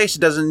replaced, it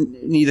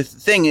doesn't need a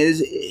thing.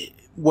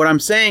 What I'm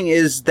saying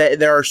is that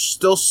there are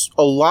still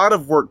a lot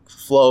of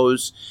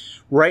workflows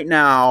right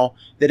now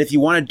that if you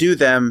want to do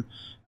them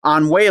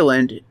on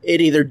Wayland, it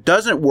either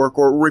doesn't work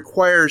or it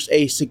requires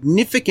a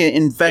significant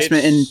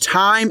investment in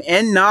time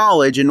and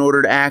knowledge in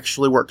order to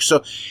actually work.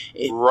 So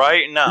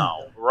right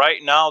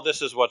now,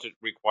 this is what it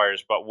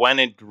requires. But when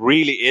it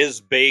really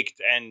is baked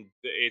and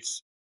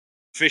it's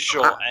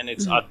official and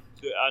it's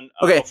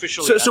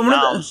officially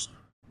announced.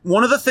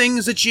 One of the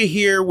things that you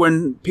hear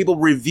when people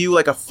review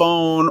like a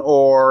phone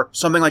or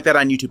something like that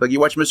on YouTube, like you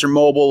watch Mr.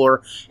 Mobile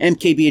or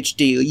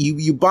MKBHD,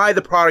 you buy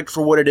the product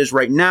for what it is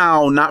right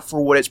now, not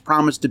for what it's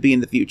promised to be in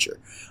the future.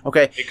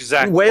 Okay,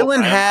 exactly.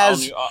 Wayland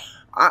has,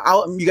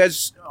 you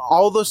guys,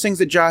 all those things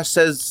that Josh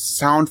says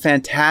sound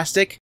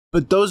fantastic,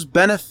 but those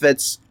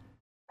benefits,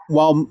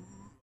 while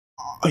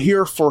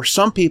here for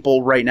some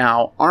people right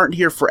now, aren't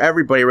here for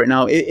everybody right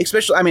now.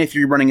 Especially, I mean, if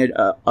you're running an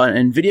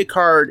NVIDIA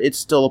card, it's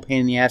still a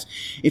pain in the ass.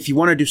 If you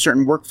want to do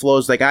certain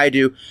workflows like I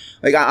do,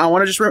 like I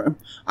want to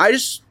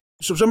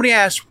so somebody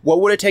asked, what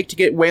would it take to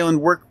get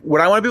Wayland work? What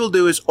I want to be able to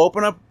do is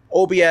open up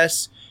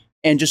OBS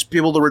and just be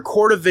able to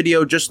record a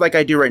video just like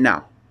I do right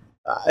now.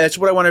 That's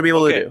what I want to be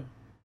able to do.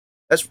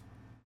 That's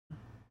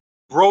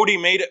Brody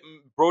made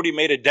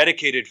a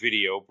dedicated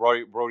video.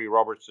 Brody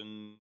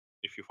Robertson,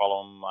 if you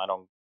follow him, I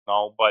don't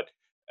know, but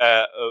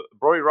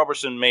Brody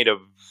Robertson made a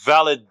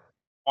valid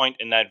point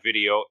in that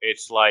video.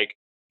 It's like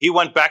he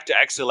went back to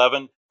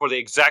X11 for the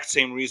exact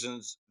same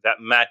reasons that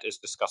Matt is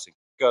discussing.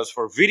 Because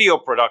for video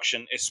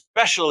production,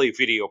 especially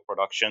video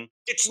production,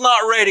 it's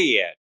not ready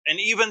yet. And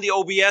even the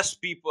OBS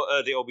people,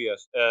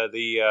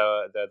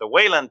 the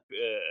Wayland,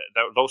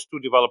 those two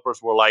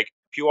developers were like,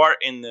 if you are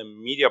in the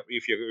media,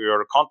 if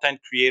you're a content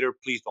creator,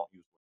 please don't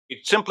use it.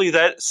 It simply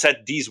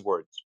said these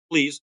words.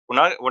 Please, we're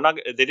not.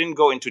 They didn't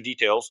go into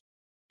details.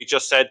 It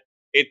just said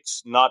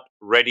it's not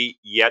ready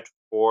yet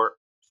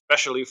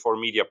especially for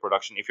media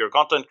production. If you're a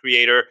content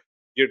creator,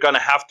 you're gonna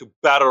have to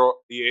battle.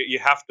 You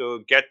have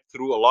to get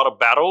through a lot of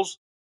battles,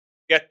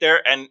 get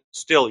there, and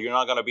still you're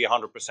not gonna be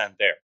 100%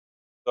 there.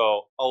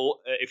 So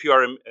if you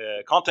are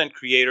a content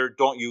creator,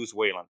 don't use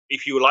Wayland.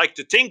 If you like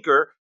to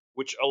tinker,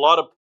 which a lot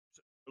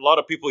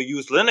of people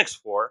use Linux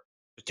for,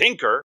 to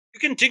tinker, you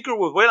can tinker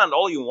with Wayland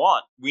all you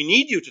want. We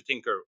need you to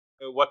tinker.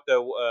 What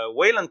the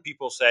Wayland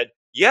people said,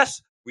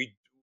 yes,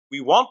 we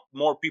want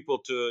more people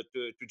to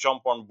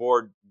jump on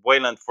board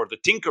Wayland for the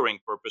tinkering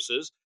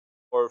purposes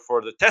or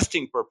for the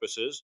testing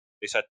purposes.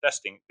 They said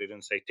testing. They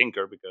didn't say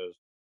tinker because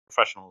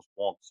professionals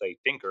won't say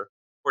tinker.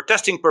 For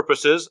testing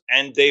purposes,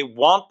 and they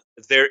want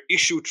their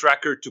issue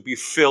tracker to be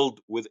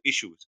filled with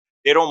issues.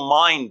 They don't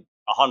mind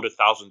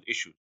 100,000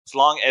 issues as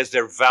long as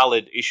they're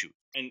valid issues.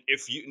 And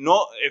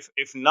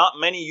if not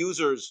many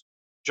users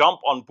jump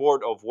on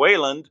board of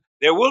Wayland,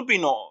 there will be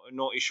no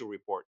issue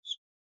reports.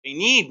 They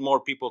need more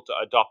people to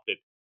adopt it.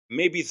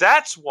 Maybe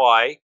that's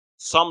why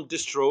some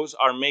distros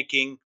are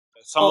making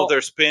some of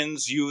their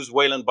spins use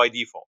Wayland by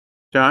default.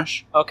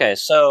 Josh? Okay,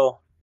 so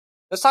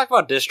let's talk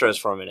about distros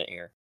for a minute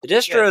here. The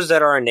distros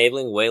that are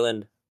enabling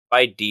Wayland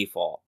by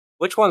default,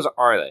 which ones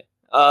are they?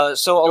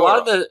 So a lot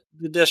of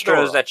the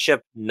distros that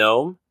ship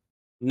GNOME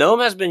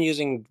has been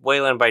using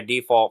Wayland by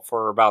default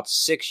for about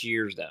 6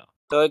 years now.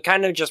 So it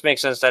kind of just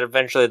makes sense that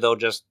eventually they'll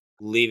just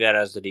leave it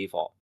as the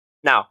default.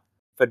 Now,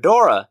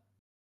 Fedora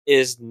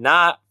is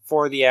not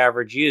for the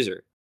average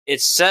user. It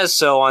says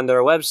so on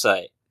their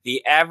website.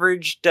 The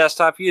average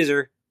desktop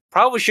user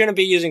probably shouldn't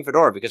be using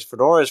Fedora because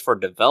Fedora is for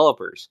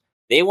developers.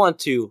 They want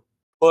to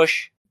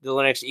push the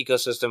Linux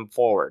ecosystem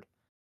forward.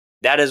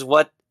 That is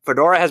what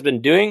Fedora has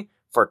been doing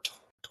for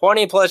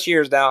 20 plus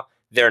years now.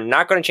 They're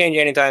not going to change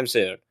anytime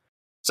soon.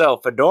 So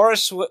Fedora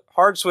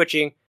hard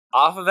switching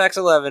off of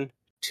X11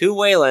 to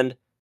Wayland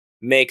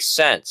makes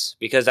sense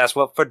because that's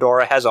what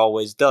Fedora has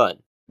always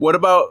done. What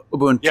about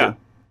Ubuntu? Yeah.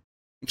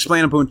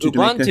 Explain Ubuntu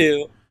to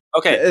me.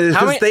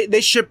 Okay.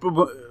 They ship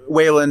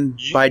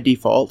Wayland by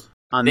default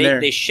on there.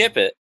 They ship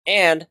it,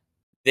 and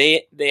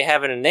they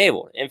have it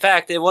enabled. In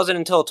fact, it wasn't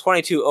until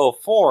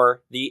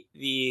 2204,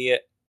 the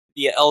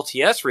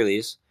LTS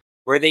release,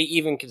 where they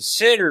even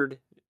considered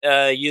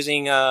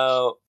using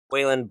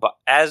Wayland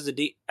as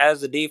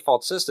the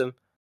default system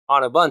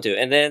on Ubuntu,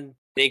 and then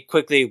they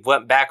quickly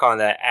went back on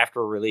that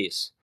after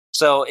release.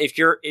 So if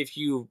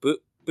you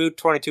boot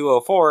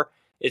 2204,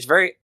 it's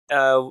very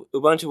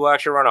Ubuntu will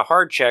actually run a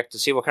hard check to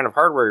see what kind of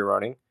hardware you're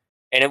running,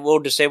 and it will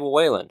disable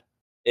Wayland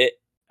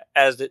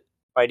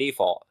by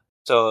default.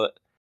 So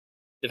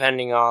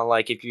depending on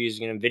like if you're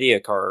using an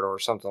NVIDIA card or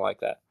something like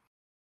that.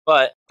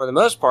 But for the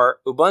most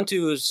part,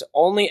 Ubuntu's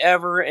only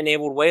ever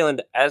enabled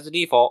Wayland as the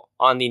default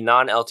on the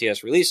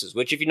non-LTS releases,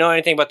 which if you know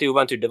anything about the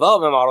Ubuntu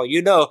development model,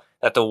 you know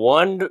that the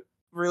one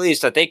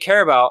release that they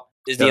care about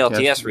is the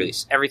LTS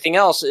release. Everything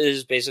else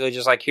is basically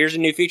just like, here's a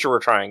new feature we're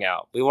trying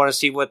out. We want to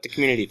see what the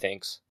community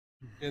thinks.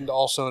 And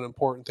also an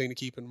important thing to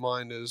keep in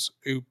mind is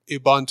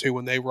Ubuntu,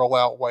 when they roll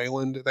out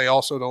Wayland, they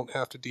also don't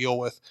have to deal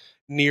with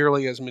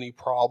nearly as many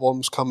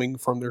problems coming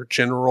from their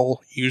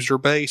general user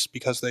base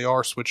because they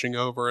are switching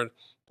over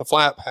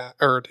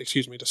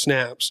to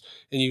Snaps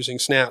and using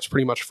Snaps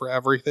pretty much for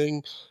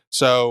everything.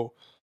 So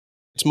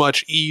it's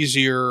much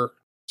easier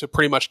to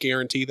pretty much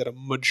guarantee that a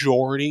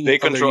majority of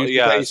their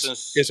user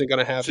base isn't going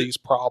to have these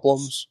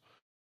problems.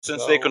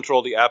 Since they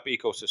control the app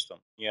ecosystem.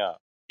 Yeah.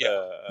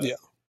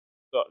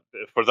 So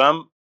for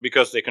them,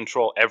 because they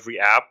control every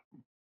app,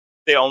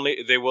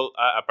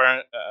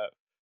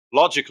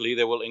 logically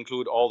they will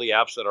include all the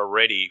apps that are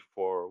ready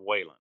for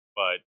Wayland.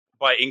 But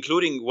by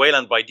including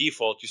Wayland by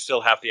default, you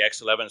still have the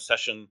X11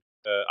 session.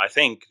 I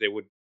think they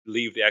would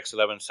leave the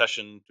X11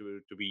 session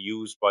to be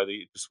used by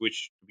the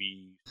switched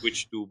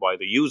to by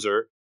the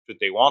user should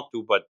they want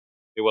to, but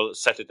they will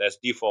set it as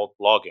default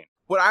login.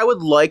 What I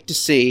would like to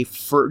see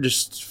for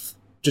just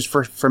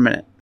for a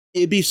minute,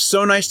 it'd be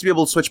so nice to be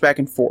able to switch back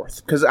and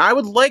forth, because I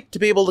would like to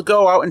be able to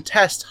go out and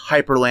test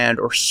Hyperland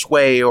or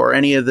Sway or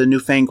any of the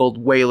newfangled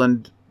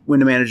Wayland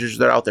window managers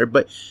that are out there,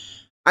 but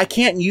I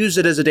can't use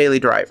it as a daily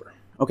driver.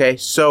 Okay,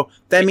 so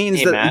that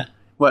means that Matt,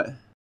 what?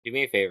 do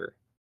me a favor.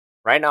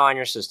 Right now on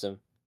your system,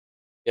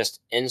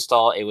 just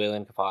install a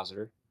Wayland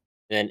Compositor.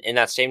 Then in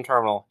that same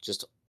terminal,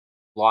 just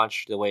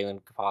launch the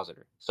Wayland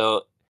Compositor.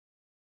 So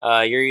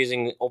you're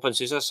using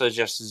OpenSUSE, so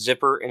just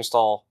zipper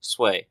install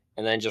Sway,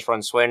 and then just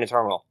run Sway in the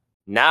terminal.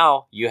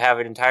 Now you have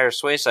an entire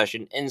Sway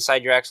session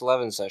inside your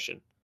X11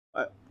 session.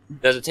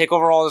 Does it take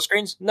over all the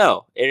screens?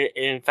 No. It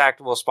in fact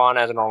will spawn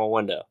as a normal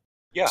window.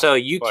 Yeah. So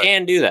you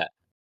can do that.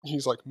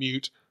 He's like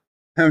mute.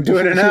 I'm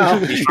doing it now.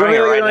 He's trying it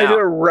right now. Do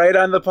it right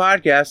on the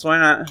podcast. Why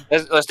not?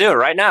 Let's do it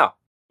right now.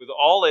 With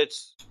all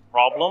its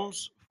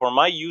problems, for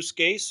my use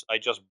case, I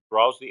just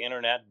browse the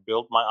internet,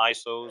 build my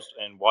ISOs,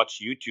 and watch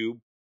YouTube.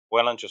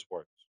 Wayland just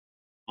works.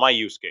 My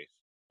use case.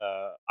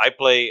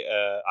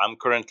 I'm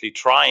currently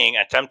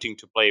attempting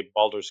to play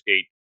Baldur's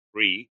Gate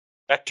 3.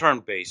 That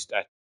turn-based,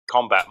 that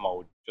combat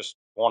mode, just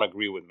won't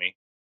agree with me.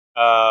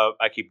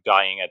 I keep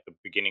dying at the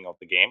beginning of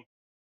the game.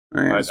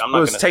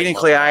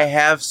 Technically, I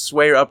have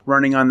Sway up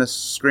running on the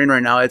screen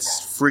right now. It's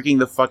freaking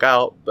the fuck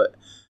out, but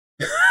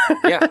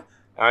yeah,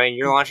 I mean,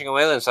 you're launching a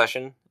Wayland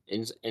session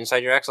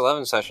inside your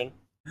X11 session.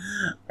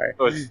 Right.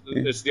 So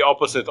it's the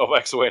opposite of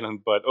X Wayland,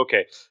 but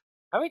okay.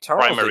 How many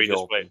terminals Primary did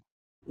you display. open?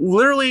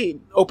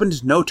 Literally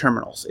opened no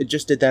terminals. It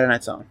just did that on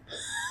its own.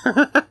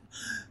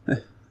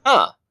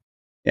 Huh.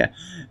 Yeah,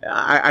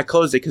 I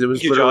closed it because it was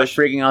Thank you, literally Josh.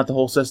 freaking out the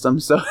whole system,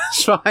 so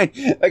it's fine.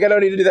 Like, I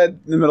don't need to do that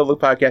in the middle of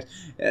the podcast.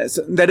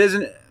 So that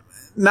isn't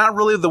not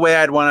really the way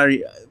I'd want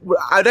to.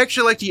 I'd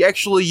actually like to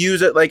actually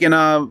use it like in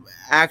a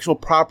actual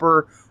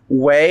proper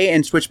way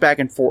and switch back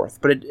and forth.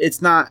 But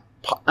it's not.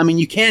 I mean,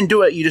 you can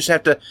do it. You just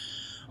have to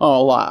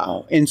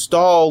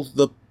install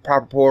the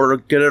proper portal,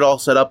 get it all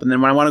set up, and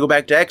then when I want to go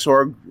back to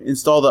Xorg,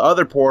 install the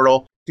other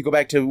portal to go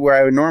back to where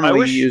I would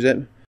normally use it.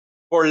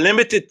 For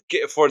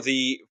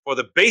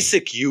the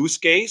basic use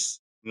case,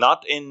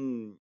 not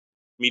in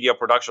media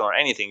production or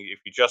anything, if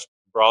you just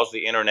browse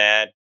the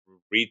internet,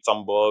 read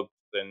some books,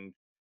 and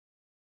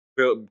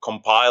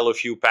compile a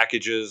few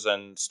packages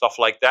and stuff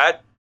like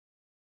that,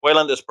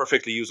 Wayland is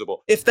perfectly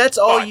usable. If that's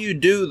all you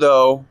do,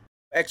 though,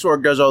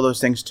 Xorg does all those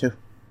things too.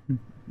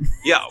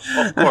 Yeah,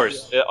 of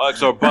course,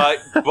 Xorg.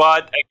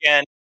 But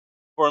again,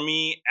 for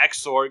me,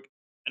 Xorg,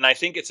 and I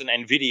think it's an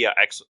NVIDIA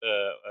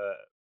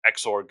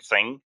Xorg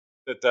thing.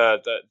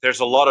 That there's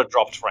a lot of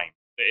dropped frame.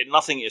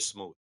 Nothing is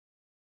smooth.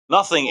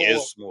 Nothing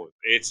is smooth.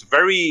 It's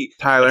very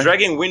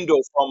dragging window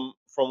from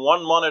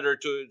one monitor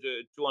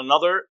to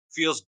another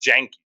feels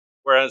janky.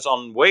 Whereas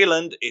on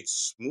Wayland,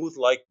 it's smooth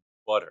like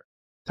butter.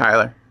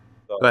 Tyler,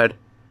 go ahead.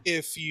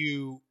 If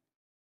you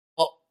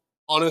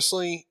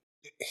honestly,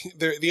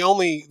 the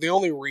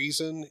only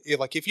reason,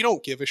 like, if you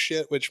don't give a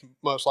shit, which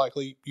most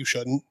likely you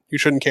shouldn't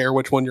care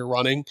which one you're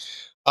running,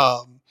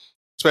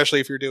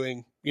 especially if you're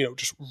doing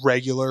just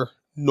regular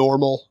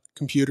normal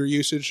computer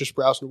usage, just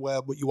browsing the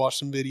web, you watch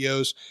some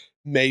videos,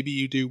 maybe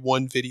you do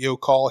one video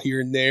call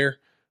here and there,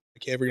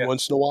 like every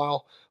once in a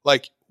while.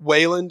 Like,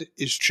 Wayland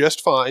is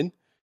just fine,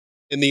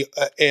 and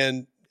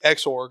and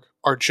Xorg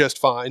are just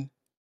fine.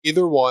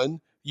 Either one,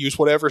 use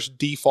whatever's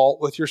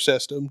default with your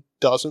system,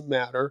 doesn't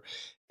matter.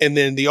 And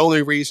then the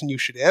only reason you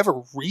should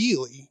ever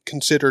really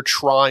consider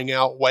trying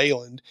out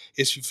Wayland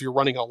is if you're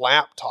running a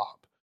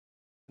laptop,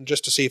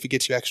 just to see if it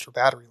gets you extra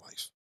battery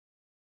life.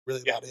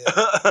 Really about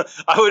it.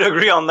 I would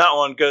agree on that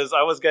one because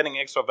I was getting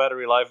extra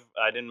battery life.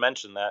 I didn't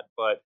mention that,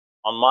 but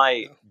on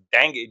my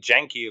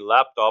janky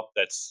laptop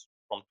that's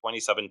from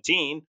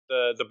 2017,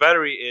 the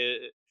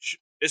battery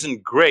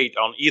isn't great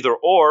on either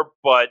or,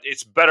 but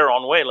it's better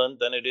on Wayland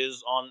than it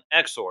is on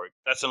Xorg.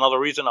 That's another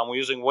reason I'm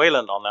using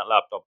Wayland on that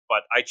laptop,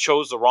 but I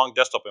chose the wrong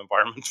desktop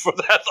environment for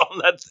that on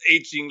that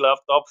aging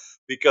laptop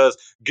because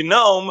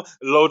GNOME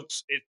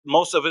loads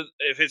most of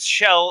its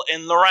shell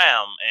in the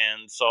RAM,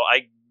 and so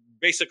I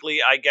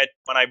get,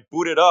 when I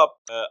boot it up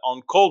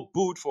on cold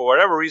boot for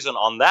whatever reason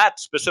on that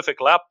specific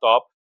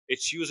laptop,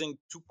 it's using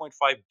 2.5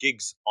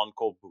 gigs on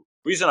cold boot.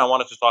 The reason I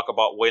wanted to talk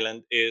about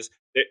Wayland is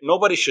that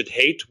nobody should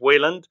hate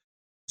Wayland.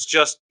 It's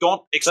just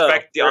don't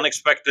expect the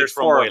unexpected There's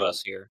from four Wayland. of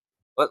us here.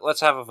 Let's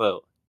have a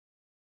vote.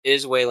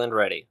 Is Wayland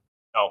ready?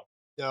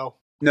 No.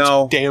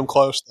 No. It's damn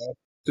close though.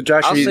 So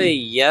Josh, I'll say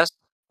yes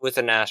with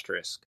an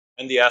asterisk.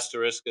 And the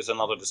asterisk is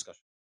another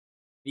discussion.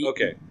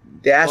 Okay.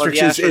 the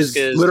asterisk, is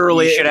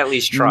literally. You should at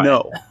least try.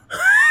 No.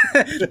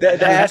 the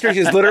asterisk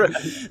is literally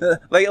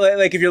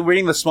like if you're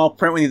reading the small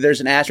print when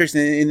there's an asterisk.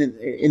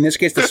 In this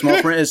case, the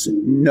small print is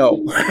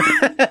no.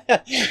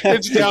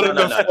 It's down in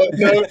the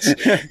footnotes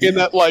in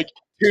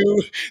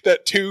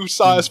that two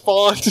size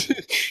font.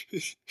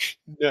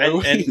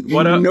 No. And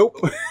Nope.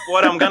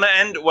 what I'm gonna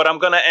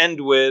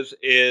end with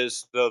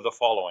is the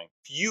following: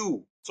 if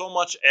you so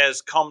much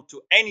as come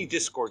to any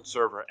Discord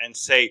server and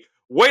say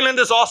Wayland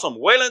is awesome,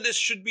 Wayland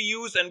should be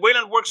used, and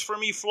Wayland works for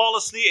me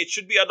flawlessly, it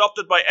should be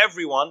adopted by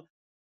everyone,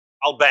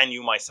 I'll ban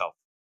you myself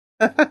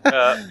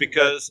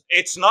because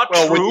it's not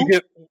true.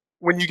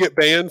 When you get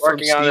banned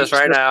Working from on Steve's this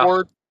right now.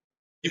 Discord,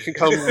 you can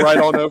come right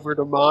on over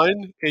to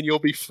mine, and you'll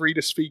be free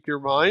to speak your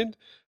mind.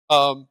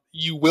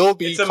 You will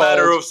be. It's a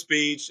matter of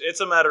speech. It's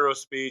a matter of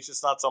speech.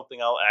 It's not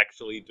something I'll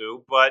actually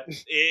do. But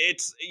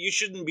you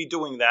shouldn't be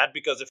doing that,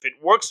 because if it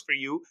works for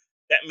you,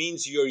 that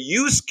means your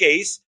use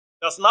case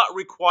does not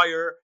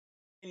require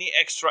any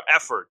extra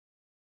effort.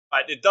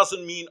 But it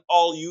doesn't mean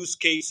all use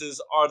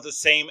cases are the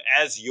same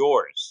as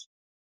yours.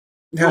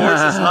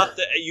 Yours is not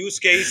the use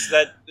case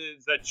that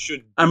should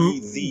be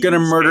I'm gonna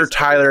murder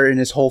Tyler in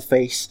his whole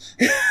face.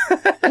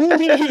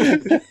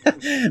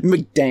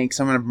 McDanks,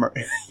 I'm gonna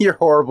murder. You're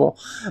horrible.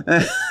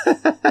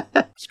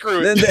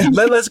 Screw it.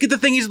 Let's get the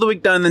thingies of the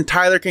week done, and then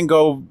Tyler can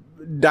go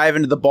dive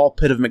into the ball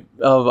pit of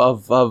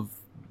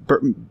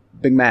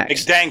Big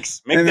Macs.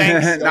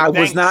 McDanks. I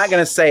was not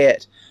gonna say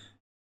it.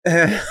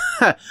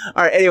 All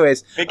right.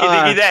 Anyways,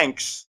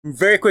 Thanks.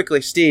 Very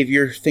quickly, Steve,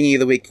 your thingy of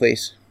the week,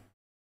 please.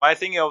 My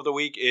thingy of the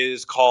week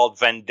is called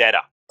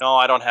Vendetta. No,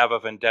 I don't have a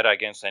vendetta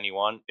against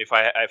anyone. If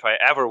I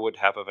ever would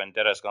have a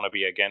vendetta, it's gonna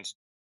be against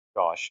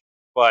Josh.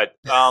 But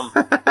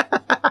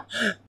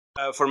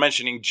for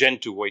mentioning Gen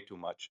 2 way too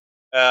much,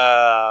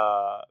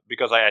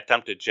 because I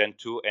attempted Gen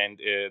 2 and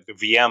the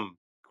VM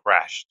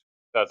crashed.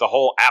 The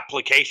whole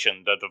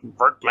application, the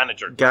Vert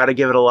Manager. Gotta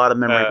give it a lot of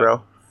memory,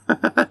 bro.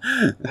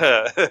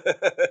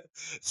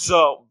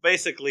 So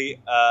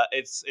basically,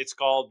 it's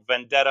called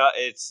Vendetta.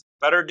 It's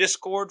better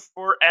Discord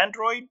for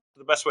Android.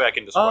 The best way I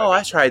can describe it. Oh,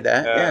 I tried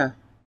that. Yeah.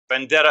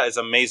 Vendetta is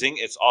amazing.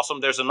 It's awesome.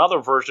 There's another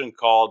version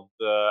called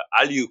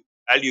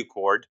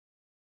Alucord,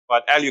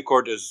 but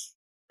Alucord is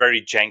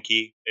very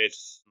janky.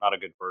 It's not a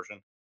good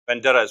version.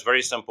 Vendetta is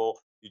very simple.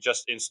 You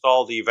just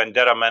install the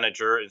Vendetta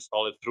Manager,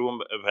 install it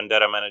through a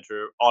Vendetta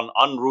Manager on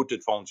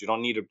unrooted phones. You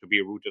don't need it to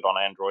be rooted on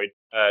Android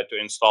to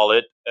install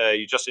it.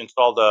 You just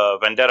install the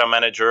Vendetta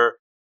Manager,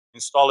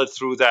 install it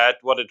through that.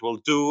 What it will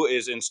do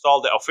is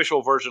install the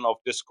official version of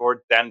Discord,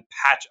 then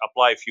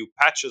apply a few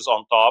patches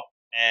on top,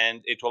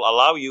 and it will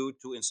allow you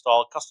to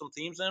install custom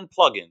themes and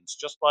plugins,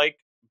 just like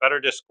Better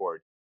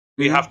Discord.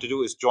 All you have to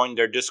do is join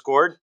their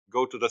Discord,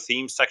 go to the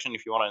themes section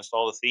if you want to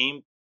install the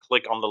theme,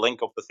 click on the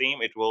link of the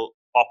theme. It will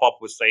pop up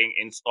with saying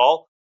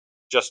install.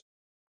 Just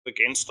click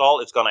install.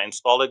 It's going to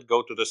install it.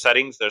 Go to the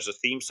settings. There's a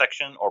theme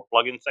section or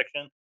plugin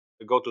section.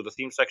 You go to the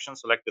theme section,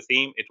 select the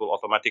theme. It will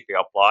automatically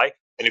apply.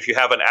 And if you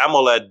have an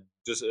AMOLED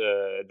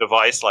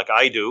device like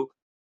I do,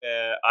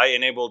 I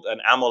enabled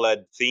an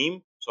AMOLED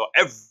theme. So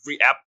every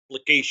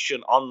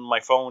application on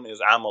my phone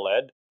is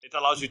AMOLED. It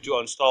allows you to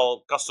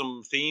install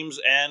custom themes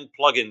and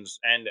plugins.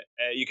 And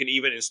you can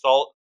even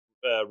install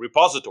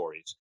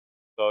repositories.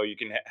 So you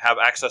can have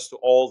access to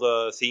all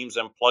the themes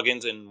and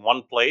plugins in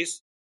one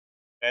place,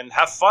 and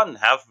have fun,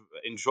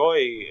 enjoy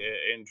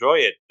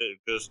it.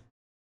 Because,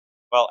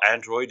 well,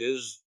 Android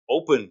is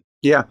open,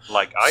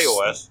 like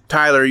iOS.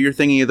 Tyler, your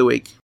thingy of the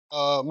week.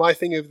 My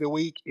thing of the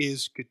week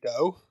is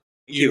Godot.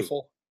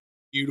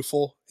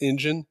 Beautiful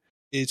engine.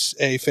 It's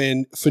a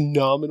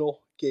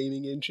phenomenal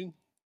gaming engine.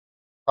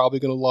 Probably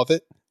gonna love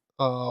it,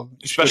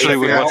 especially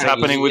with what's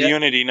happening with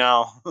Unity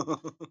now.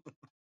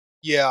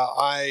 Yeah,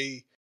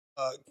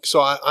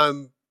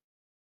 I'm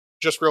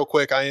just real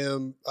quick. I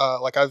am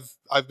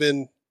I've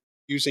been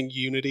using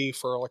Unity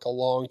for like a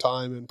long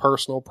time in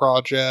personal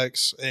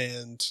projects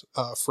and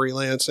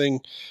freelancing,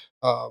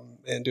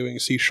 and doing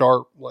C#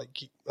 game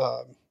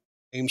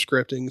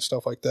scripting,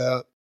 stuff like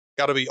that.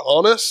 Got to be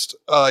honest,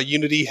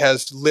 Unity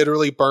has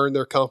literally burned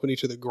their company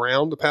to the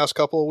ground the past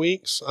couple of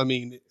weeks. I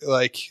mean,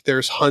 like,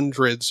 there's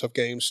hundreds of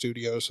game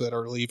studios that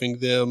are leaving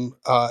them,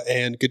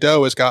 and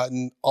Godot has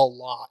gotten a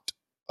lot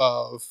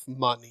of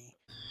money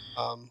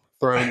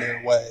thrown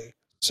their way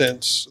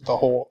since the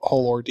whole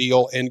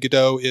ordeal, and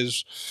Godot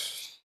is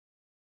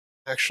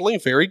actually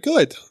very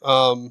good.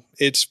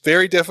 It's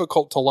very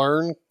difficult to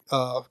learn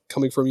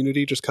coming from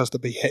Unity, just because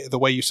the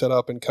way you set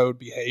up and code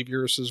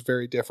behaviors is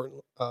very different,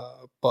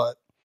 but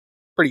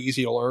pretty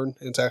easy to learn.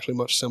 It's actually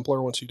much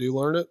simpler once you do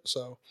learn it.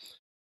 So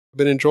I've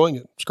been enjoying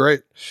it. It's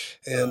great,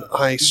 and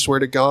I swear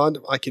to God,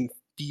 I can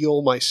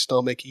feel my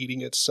stomach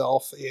eating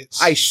itself.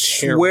 I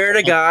swear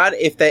to God,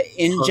 if that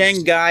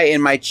InGen guy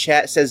in my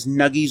chat says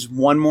Nuggies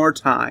one more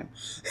time.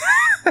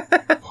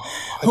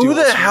 Who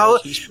the hell?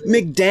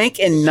 McDank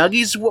and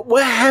Nuggies?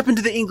 What happened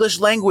to the English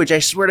language? I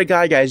swear to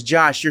God, guys.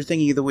 Josh, your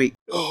thingy of the week.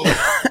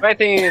 My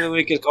thingy of the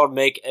week is called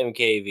Make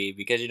MKV,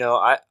 because,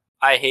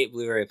 I hate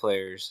Blu-ray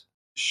players.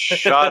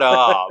 Shut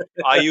up.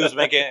 I used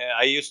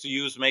to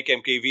use Make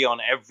MKV on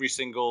every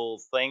single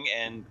thing,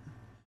 and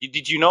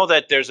did you know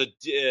that there's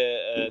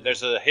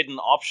a hidden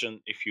option?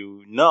 If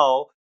you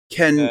know,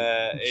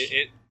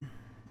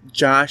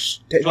 Josh,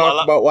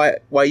 talk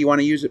about why you want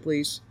to use it,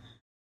 please.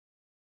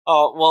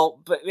 Oh, well,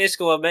 but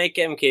basically what Make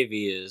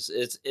MKV is,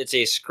 it's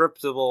a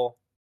scriptable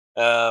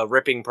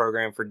ripping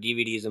program for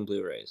DVDs and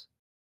Blu-rays.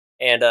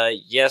 And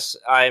yes,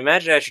 I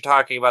imagine that you're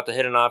talking about the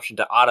hidden option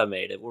to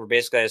automate it, where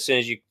basically as soon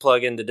as you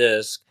plug in the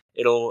disc,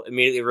 it'll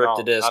immediately rip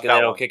the disc and then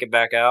it'll kick it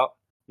back out.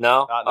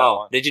 No?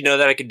 One. Did you know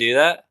that I could do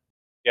that?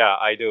 Yeah,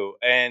 I do.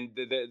 And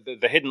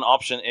the hidden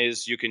option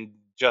is you can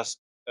just,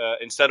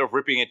 instead of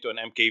ripping it to an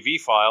MKV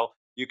file,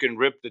 you can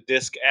rip the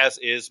disc as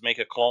is, make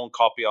a clone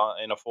copy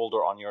in a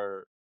folder on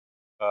your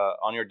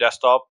on your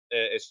desktop.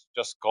 It's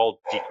just called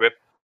decrypt.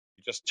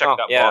 You just check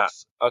that yeah.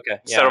 box. Okay.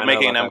 Instead of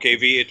making an about that.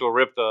 MKV, it will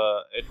rip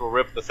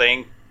the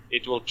thing.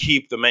 It will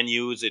keep the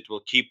menus. It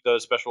will keep the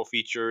special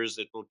features.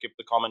 It will keep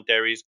the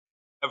commentaries,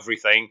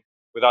 everything,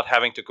 without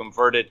having to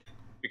convert it.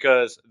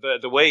 Because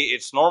the way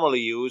it's normally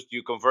used,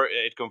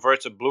 it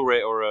converts a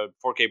Blu-ray or a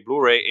 4K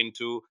Blu-ray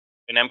into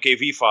an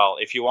MKV file.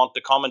 If you want the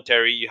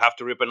commentary, you have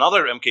to rip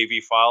another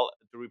MKV file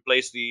to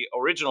replace the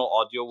original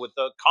audio with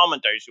the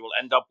commentaries. You will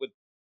end up with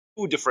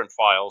 2 different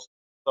files.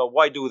 So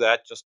why do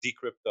that? Just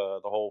decrypt the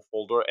whole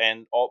folder.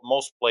 And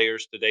most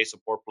players today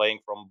support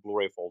playing from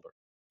Blu-ray folder,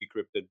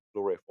 decrypted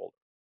Blu-ray folder.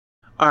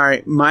 All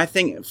right, my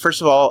thing.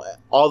 First of all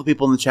the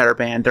people in the chat are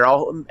banned.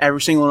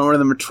 Every single one of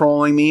them are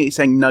trolling me,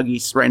 saying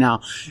nuggies right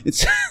now.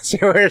 It's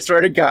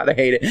swear to God, I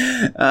hate it.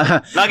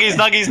 Nuggies.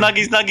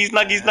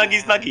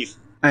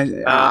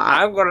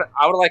 I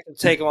would like to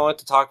take a moment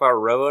to talk about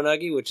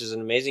RoboNuggy, which is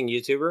an amazing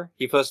YouTuber.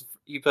 He posts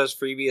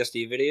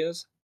FreeBSD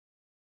videos.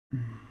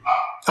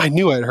 I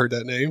knew I'd heard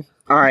that name.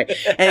 All right.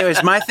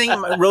 Anyways, my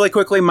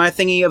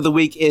thingy of the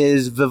week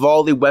is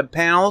Vivaldi web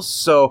panels.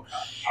 So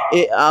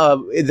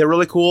they're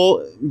really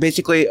cool.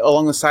 Basically,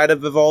 along the side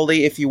of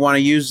Vivaldi, if you want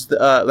to use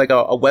like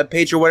a web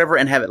page or whatever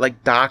and have it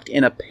like docked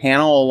in a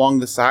panel along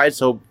the side.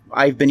 So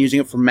I've been using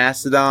it for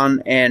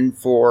Mastodon and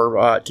for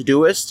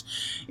Todoist.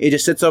 It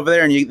just sits over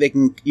there, and you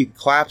can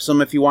collapse them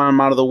if you want them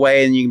out of the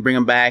way, and you can bring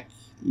them back.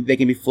 They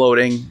can be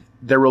floating.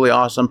 They're really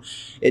awesome.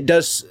 It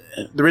does.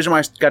 The reason why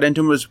I got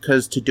into them was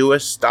because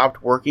Todoist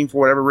stopped working for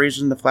whatever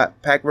reason, the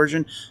flat pack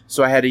version.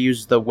 So I had to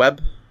use the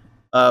web,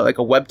 like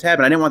a web tab,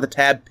 and I didn't want the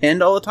tab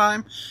pinned all the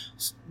time.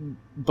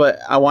 But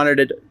I wanted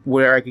it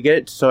where I could get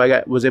it, so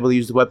I was able to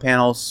use the web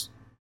panels.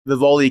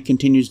 Vivaldi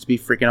continues to be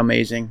freaking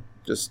amazing.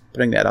 Just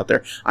putting that out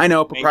there. I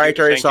know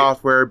proprietary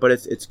software, but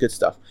it's good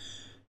stuff.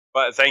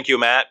 But thank you,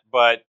 Matt.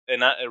 But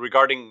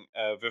regarding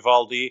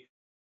Vivaldi.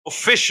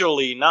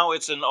 Officially, now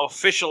it's an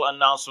official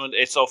announcement.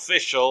 It's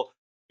official.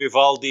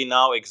 Vivaldi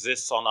now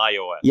exists on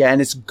iOS. Yeah, and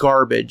it's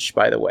garbage,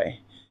 by the way.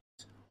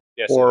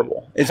 Yes,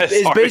 horrible. It's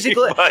sorry,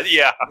 basically, but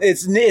yeah,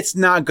 it's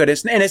not good.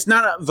 It's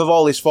not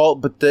Vivaldi's fault,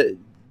 but the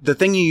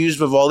thing you use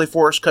Vivaldi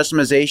for is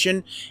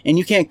customization, and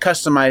you can't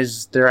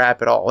customize their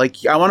app at all.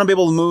 Like, I want to be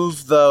able to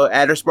move the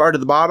address bar to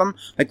the bottom.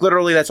 Like,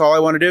 literally, that's all I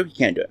want to do. You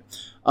can't do it.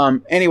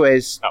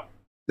 Anyways,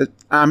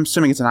 I'm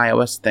assuming it's an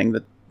iOS thing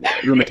that.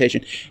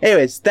 Limitation.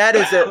 Anyways, that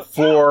is it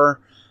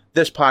for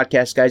this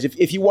podcast, guys.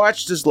 If you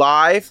watch this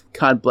live,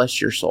 God bless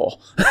your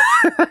soul.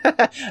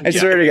 I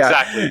swear to God.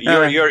 Exactly.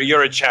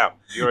 You're a champ.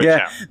 You're a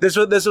champ. This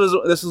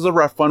was a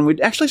rough one.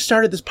 We actually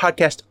started this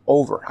podcast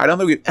over. I don't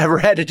think we've ever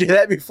had to do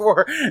that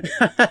before.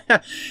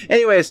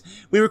 Anyways,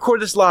 we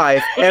record this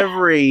live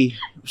every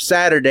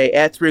Saturday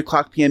at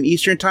 3:00 p.m.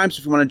 Eastern time.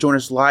 So if you want to join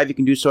us live, you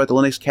can do so at the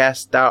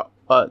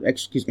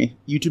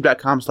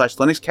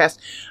youtube.com/LinuxCast.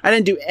 I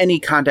didn't do any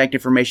contact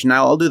information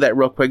now. I'll do that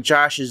real quick.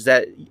 Josh is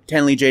at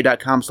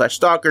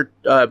tenleyj.com/stalker.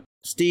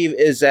 Steve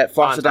is at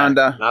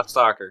Fossadonda. Not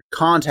stalker.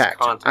 Contact.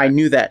 I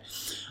knew that.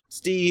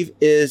 Steve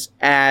is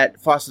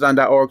at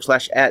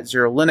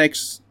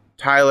fossadon.org/@0linux.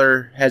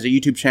 Tyler has a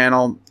YouTube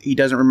channel. He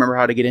doesn't remember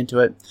how to get into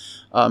it.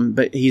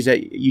 But he's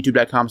at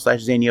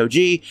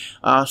youtube.com/ZaniOG.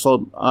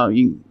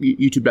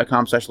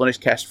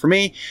 youtube.com/LinuxCast for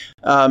me.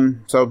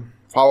 So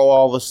follow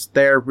all of us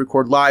there.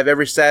 Record live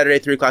every Saturday,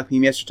 3:00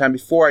 p.m. Eastern time.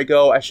 Before I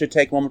go, I should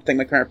take a moment to thank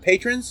my current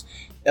patrons.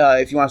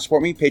 If you want to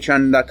support me,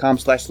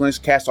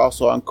 patreon.com/LinuxCast,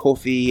 also on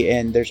Ko-fi,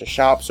 and there's a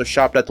shop, so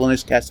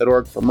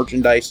shop.linuxcast.org for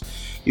merchandise.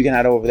 You can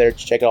head over there to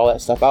check all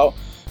that stuff out.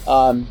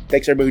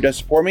 Thanks everybody who does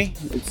support me.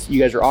 You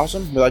guys are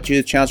awesome. Without you,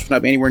 the channel would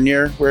not be anywhere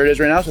near where it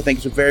is right now, so thank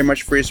you so very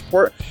much for your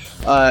support.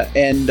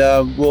 And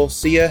we'll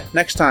see you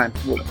next time.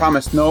 We'll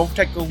promise no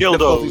technical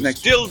difficulties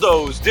next time.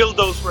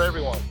 Dildos for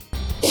everyone.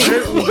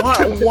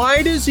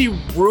 Why does he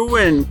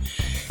ruin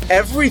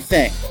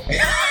everything?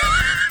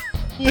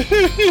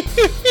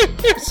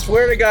 I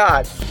swear to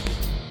God.